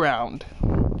high ground.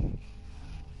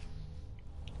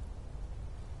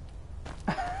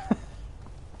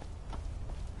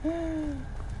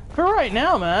 For right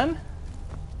now, man.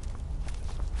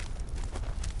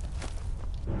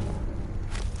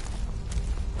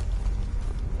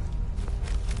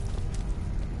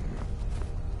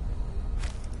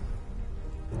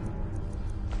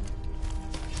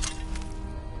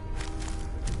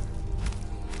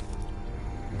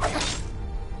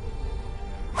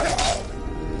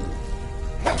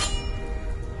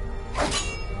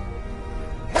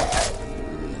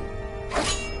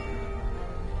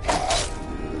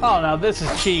 Oh, now this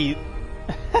is cheat.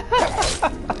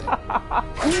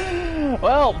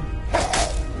 Well,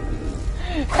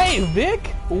 hey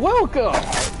Vic, welcome.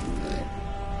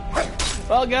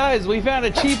 Well, guys, we found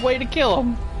a cheap way to kill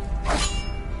him.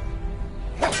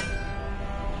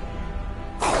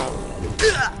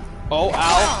 Oh,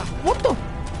 ow! What the?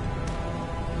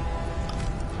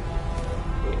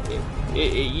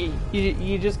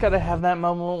 You just gotta have that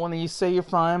moment when you say you're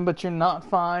fine, but you're not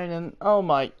fine, and oh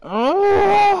my...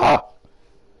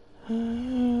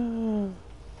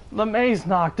 The maze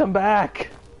knocked him back!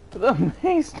 The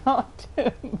maze knocked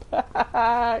him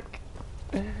back!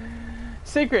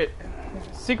 Secret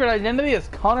identity is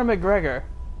Conor McGregor.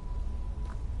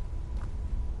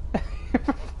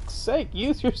 For fuck's sake,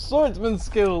 use your swordsman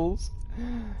skills!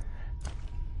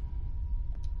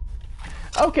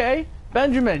 Okay,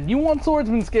 Benjamin, you want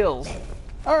swordsman skills.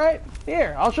 Alright,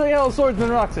 here, I'll show you how a swordsman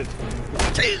rocks it.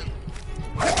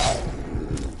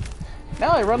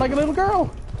 Now I run like a little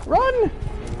girl. Run!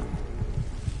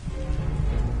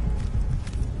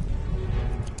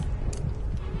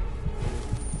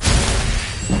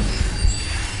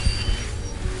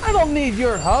 I don't need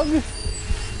your hug.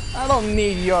 I don't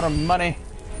need your money.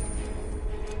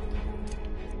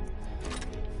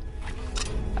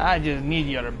 I just need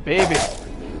your baby.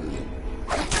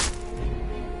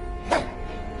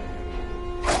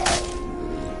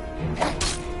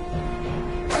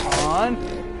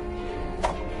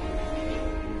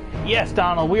 Yes,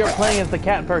 Donald, we are playing as the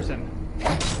cat person.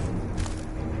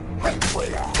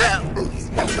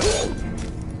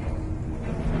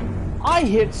 I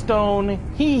hit stone,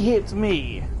 he hits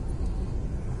me.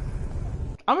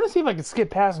 I'm gonna see if I can skip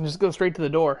past and just go straight to the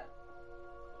door.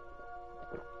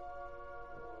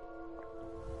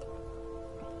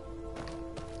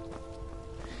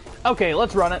 Okay,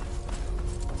 let's run it.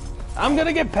 I'm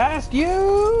gonna get past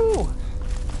you!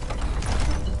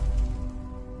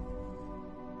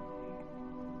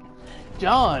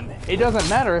 John, it doesn't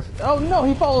matter if... Oh no,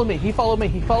 he followed me, he followed me,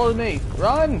 he followed me.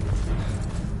 Run!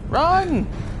 Run!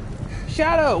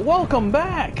 Shadow, welcome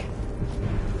back!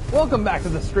 Welcome back to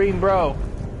the stream, bro.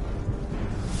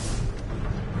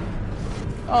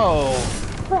 Oh,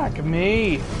 crack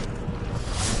me.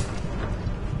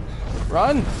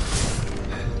 Run!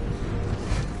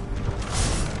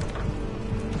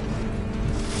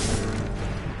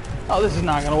 Oh, this is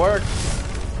not gonna work.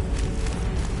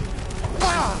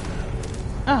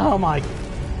 Oh my...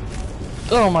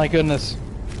 Oh my goodness.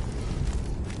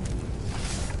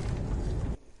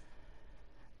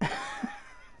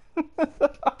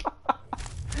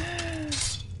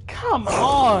 Come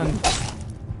on!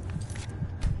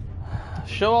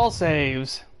 Show all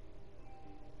saves.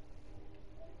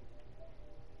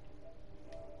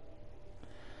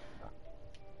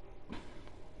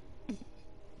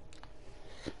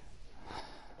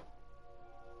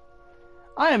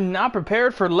 I am not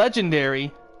prepared for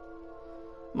Legendary.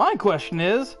 My question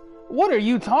is, what are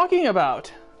you talking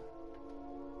about?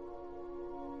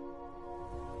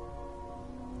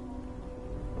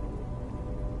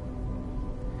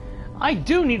 I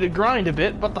do need to grind a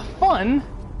bit, but the fun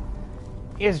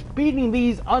is beating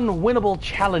these unwinnable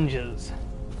challenges.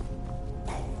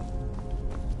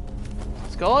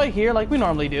 Let's go out here like we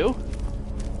normally do.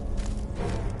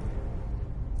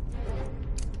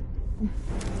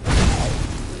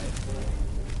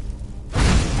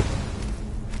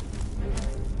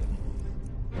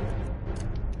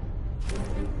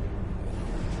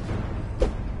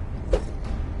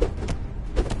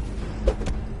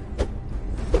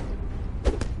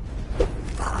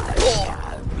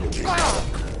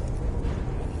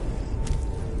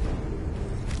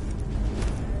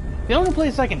 The only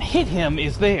place I can hit him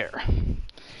is there.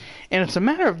 And it's a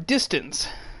matter of distance.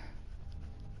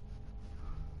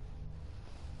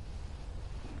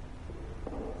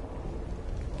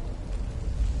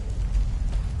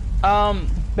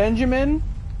 Benjamin,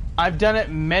 I've done it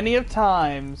many of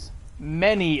times.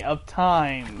 Many of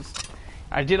times.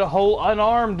 I did a whole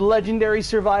unarmed legendary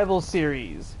survival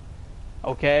series.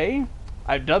 Okay?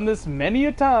 I've done this many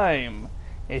a time.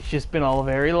 It's just been a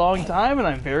very long time, and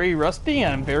I'm very rusty,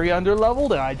 and I'm very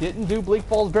underleveled, and I didn't do Bleak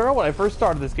Falls Barrow when I first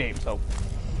started this game, so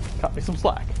cut me some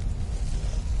slack.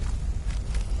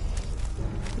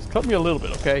 Just cut me a little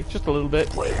bit, okay? Just a little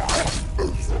bit.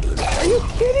 Are you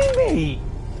kidding me?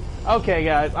 Okay,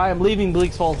 guys, I am leaving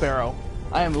Bleak Falls Barrow.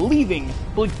 I am leaving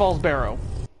Bleak Falls Barrow.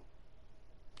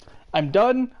 I'm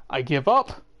done. I give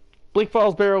up. Bleak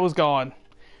Falls Barrow is gone.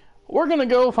 We're gonna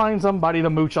go find somebody to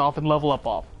mooch off and level up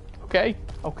off. Okay?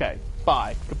 Okay.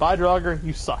 Bye. Goodbye, Draugr.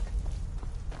 You suck.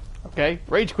 Okay?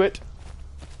 Rage quit.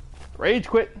 Rage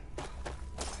quit.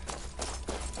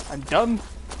 I'm done.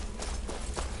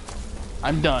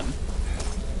 I'm done.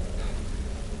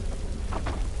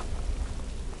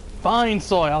 Fine,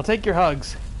 Soy. I'll take your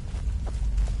hugs.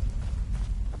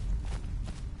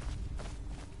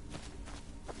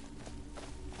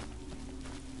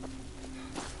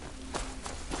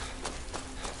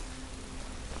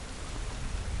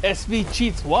 SV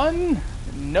cheats 1?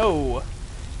 No.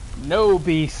 No,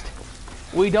 beast.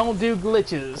 We don't do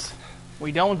glitches.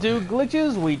 We don't do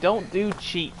glitches, we don't do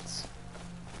cheats.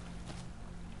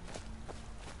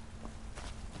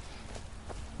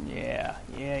 Yeah,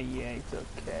 it's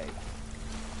okay.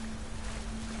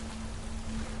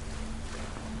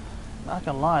 Not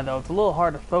gonna lie though, it's a little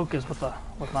hard to focus with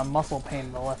my muscle pain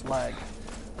in the left leg.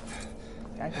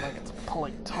 Acting like it's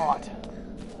pulling taut.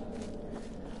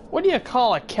 What do you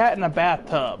call a cat in a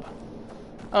bathtub?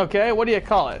 Okay, what do you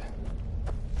call it?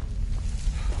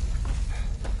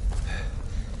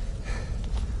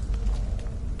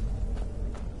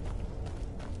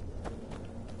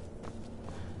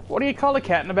 What do you call a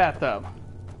cat in a bathtub?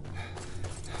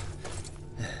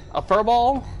 A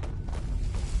furball?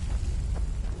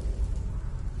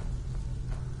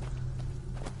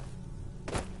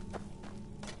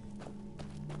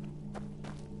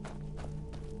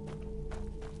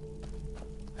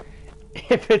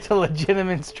 If it's a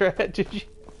legitimate strategy.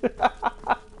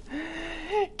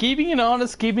 Keeping it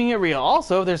honest, keeping it real.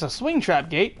 Also, if there's a swing trap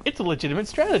gate, it's a legitimate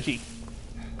strategy.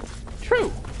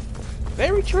 True.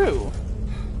 Very true.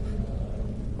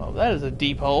 Well, that is a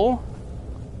deep hole.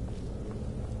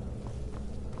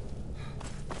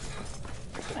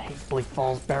 I hate Bleak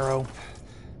Falls Barrow.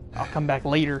 I'll come back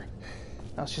later.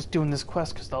 I was just doing this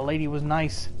quest because the lady was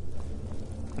nice.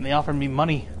 And they offered me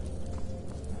money.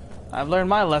 I've learned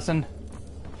my lesson.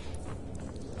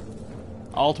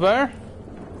 Altmer?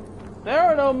 There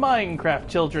are no Minecraft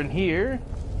children here.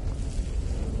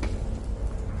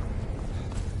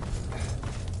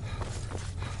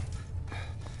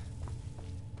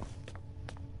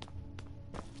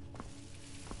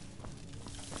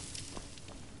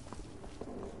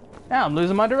 Now I'm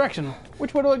losing my direction.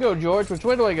 Which way do I go, George? Which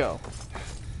way do I go?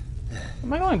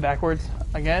 Am I going backwards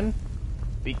again?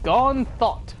 Begone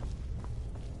thought.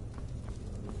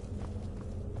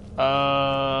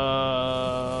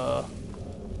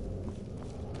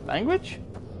 Language?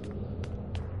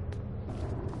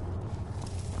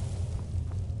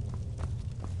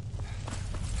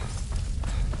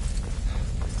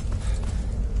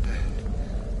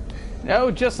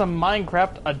 No, just some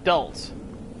Minecraft adults.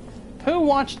 Who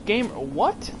watched Gamer?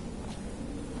 What?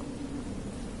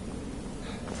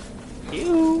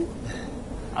 Ew.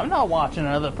 I'm not watching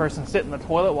another person sit in the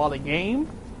toilet while they game.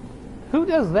 Who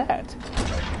does that?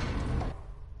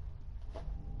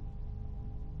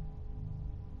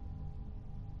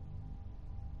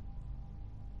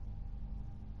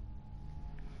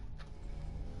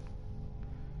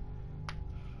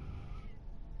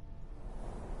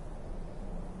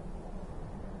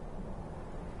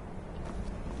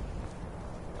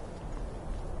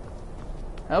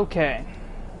 Okay.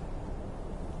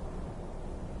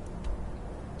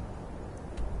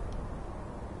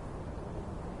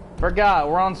 Forgot,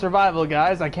 we're on survival,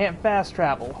 guys. I can't fast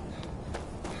travel.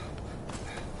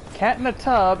 Cat in a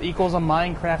tub equals a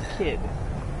Minecraft kid.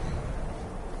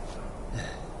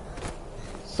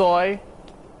 Soy.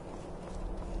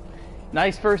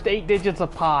 Nice first 8 digits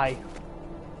of pie.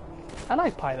 I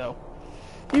like pie, though.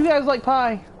 You guys like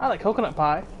pie? I like coconut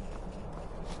pie.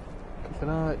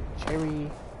 Coconut, cherry.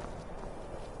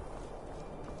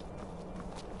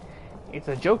 It's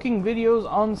a joking videos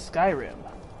on Skyrim.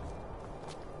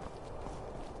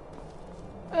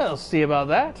 I'll see about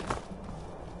that.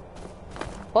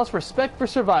 Plus respect for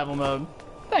survival mode.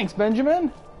 Thanks,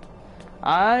 Benjamin.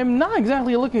 I'm not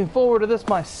exactly looking forward to this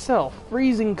myself.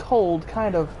 Freezing cold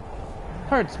kind of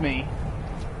hurts me.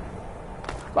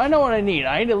 But I know what I need.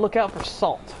 I need to look out for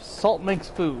salt. Salt makes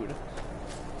food.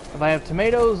 If I have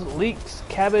tomatoes, leeks,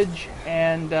 cabbage,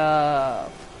 and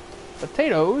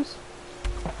potatoes,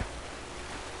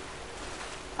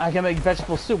 I can make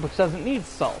vegetable soup which doesn't need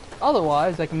salt.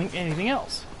 Otherwise, I can make anything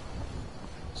else.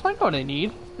 So I know what I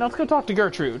need. Now let's go talk to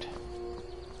Gertrude.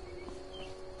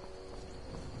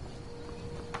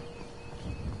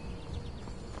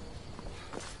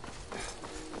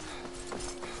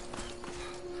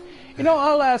 You know,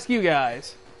 I'll ask you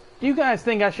guys. Do you guys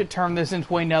think I should turn this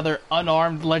into another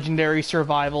unarmed legendary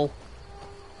survival?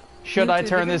 Should I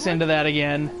turn this into that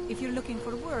again? If you're looking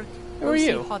for work, who are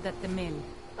you? Hot at the mill.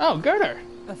 Oh, Gerder.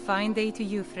 A fine day to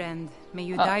you, friend. May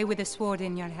you die with a sword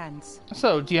in your hands.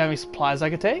 So, do you have any supplies I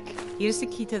could take? Here's the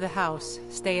key to the house.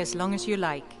 Stay as long as you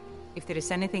like. If there is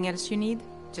anything else you need,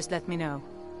 just let me know.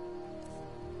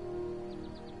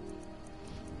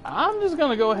 I'm just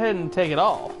gonna go ahead and take it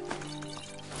all.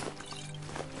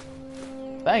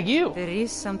 Thank you. There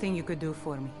is something you could do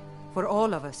for me. For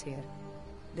all of us here.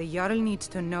 The Jarl needs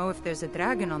to know if there's a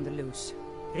dragon on the loose.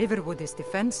 Riverwood is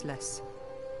defenseless.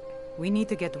 We need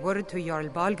to get word to Jarl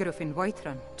Balgruuf in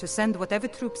Whiterun to send whatever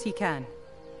troops he can.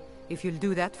 If you'll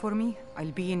do that for me,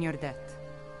 I'll be in your debt.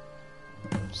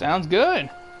 Sounds good.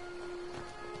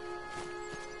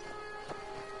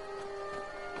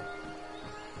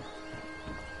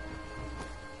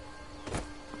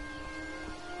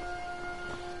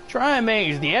 Try a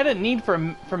mage. The added need for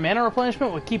mana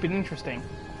replenishment would keep it interesting.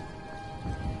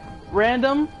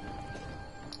 Random.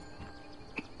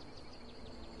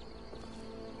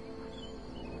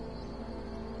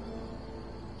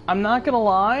 I'm not gonna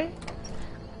lie,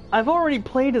 I've already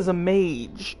played as a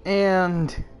mage,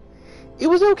 and it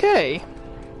was okay.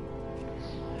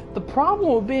 The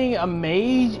problem with being a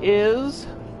mage is,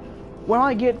 when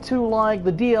I get to, like,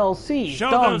 the DLC,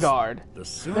 Dawnguard,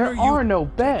 there are no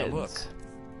beds.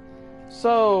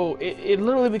 So, it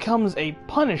literally becomes a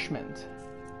punishment.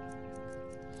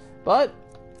 But,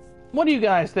 what do you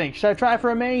guys think? Should I try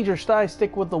for a mage, or should I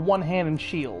stick with the one-handed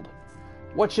shield?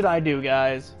 What should I do,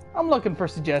 guys? I'm looking for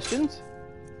suggestions.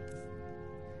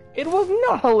 It was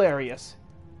not hilarious.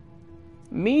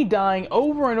 Me dying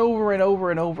over and over and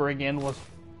over and over again was,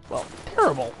 well,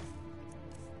 terrible.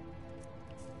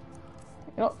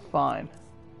 You know, fine.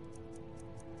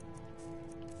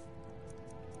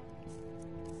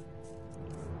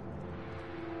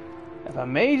 If a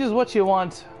mage is what you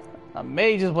want, a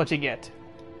mage is what you get.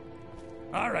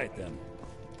 Alright then.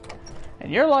 And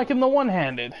you're liking the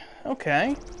one-handed.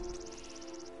 Okay.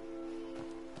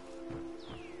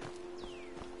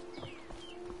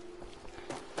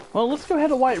 Well, let's go ahead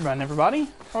to Whiterun, everybody.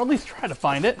 Or at least try to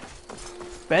find it.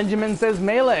 Benjamin says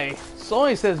melee.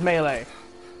 Soy says melee.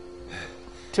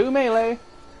 2 melee,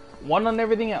 1 on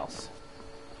everything else.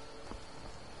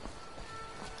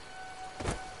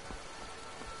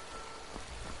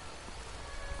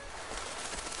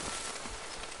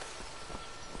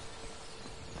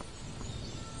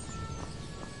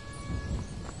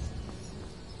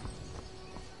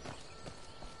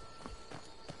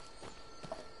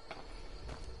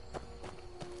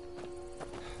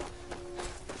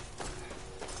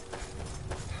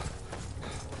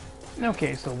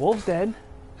 Okay, so Wolf's dead.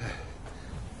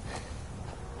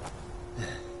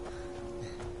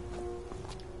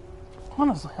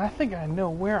 Honestly, I think I know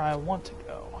where I want to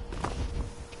go.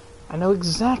 I know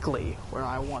exactly where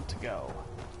I want to go.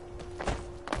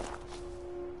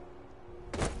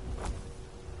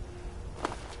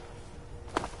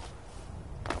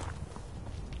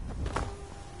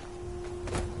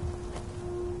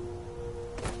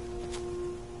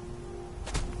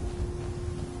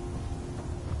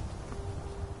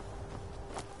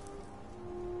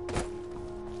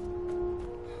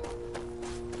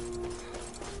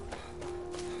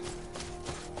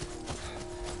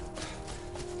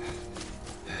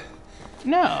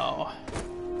 No.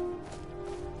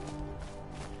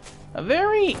 A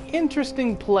very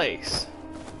interesting place.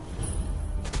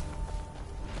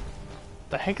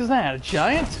 The heck is that? A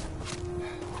giant?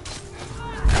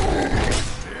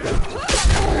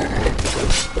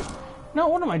 No,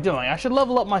 what am I doing? I should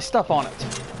level up my stuff on it.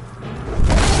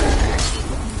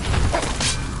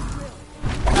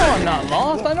 No, I'm not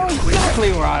lost. I know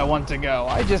exactly where I want to go.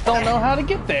 I just don't know how to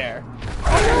get there.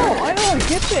 I know how to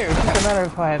get there. It's just a matter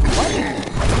of if I have the money.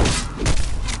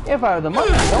 If I have the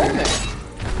money, I'm going there.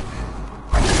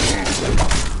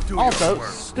 Also,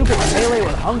 stupid melee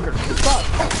with hunger sucks.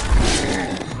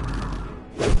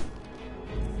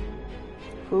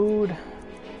 Food.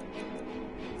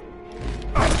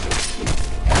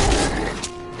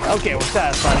 Okay, we're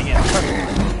satisfied again. Perfect.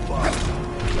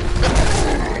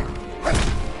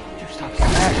 You stop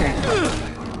smashing.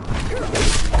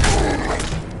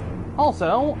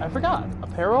 Also, I forgot.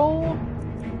 Apparel.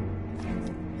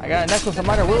 I got a necklace of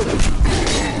minor wielding.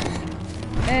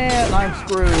 And I'm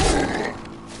screwed.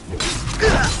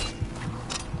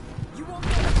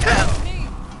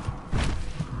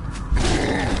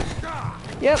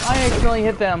 Yep, I accidentally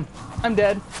hit them. I'm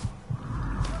dead.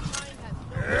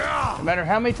 No matter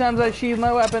how many times I sheathe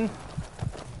my weapon.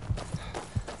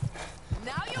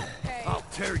 Now you'll pay. I'll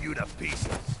tear you to pieces.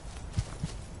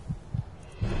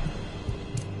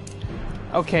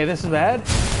 Okay, this is bad.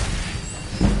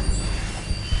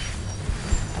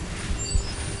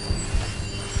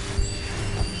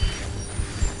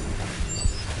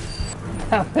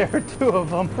 Now there are 2 of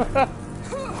them.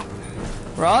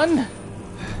 Run!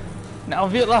 Now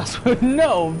Vilas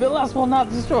no, Vilas will not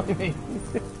destroy me.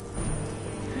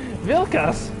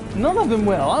 Vilkas, none of them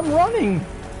will. I'm running.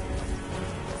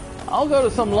 I'll go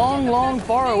to some long, long,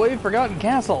 far away forgotten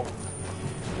castle.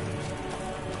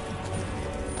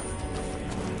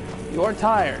 You're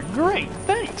tired. Great,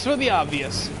 thanks for the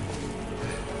obvious.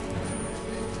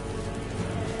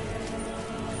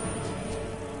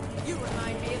 You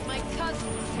remind me of my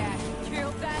cousin's cat.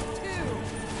 Killed that too.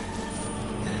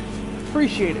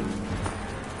 Appreciate it.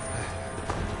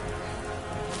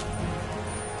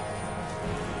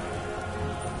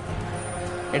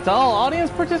 It's all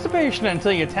audience participation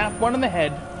until you tap one in the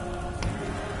head.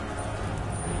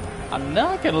 I'm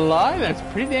not gonna lie, that's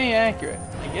pretty dang accurate.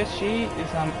 I guess she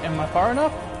is. Am I far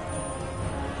enough?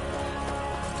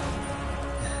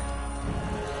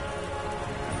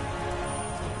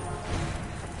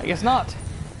 I guess not.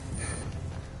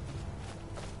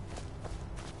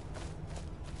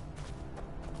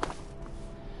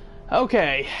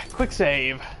 Okay, quick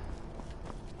save.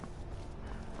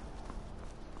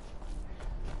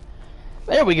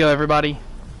 There we go, everybody.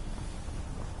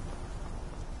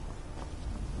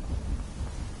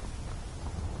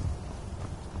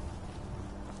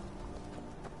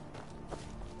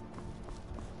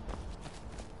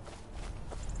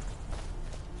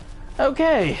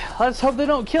 Okay, let's hope they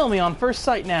don't kill me on first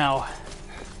sight now.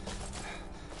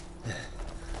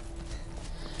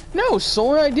 No,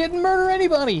 Sora, I didn't murder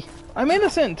anybody. I'm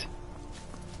innocent.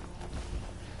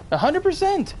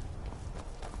 100%.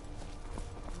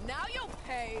 Now you'll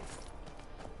pay.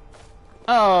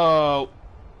 Oh.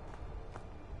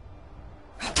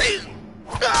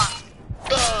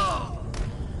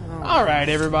 Alright,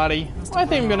 everybody. I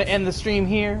think I'm going to end the stream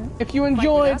here. If you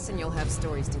enjoyed, and you'll have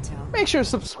stories to tell. make sure to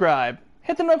subscribe.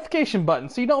 Hit the notification button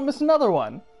so you don't miss another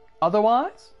one.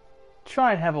 Otherwise,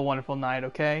 try and have a wonderful night,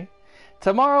 okay?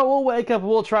 Tomorrow we'll wake up and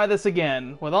we'll try this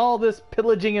again, with all this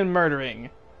pillaging and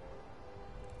murdering.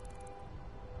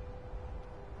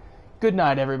 Good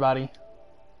night, everybody.